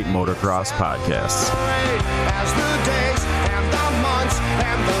 800 great motocross podcasts.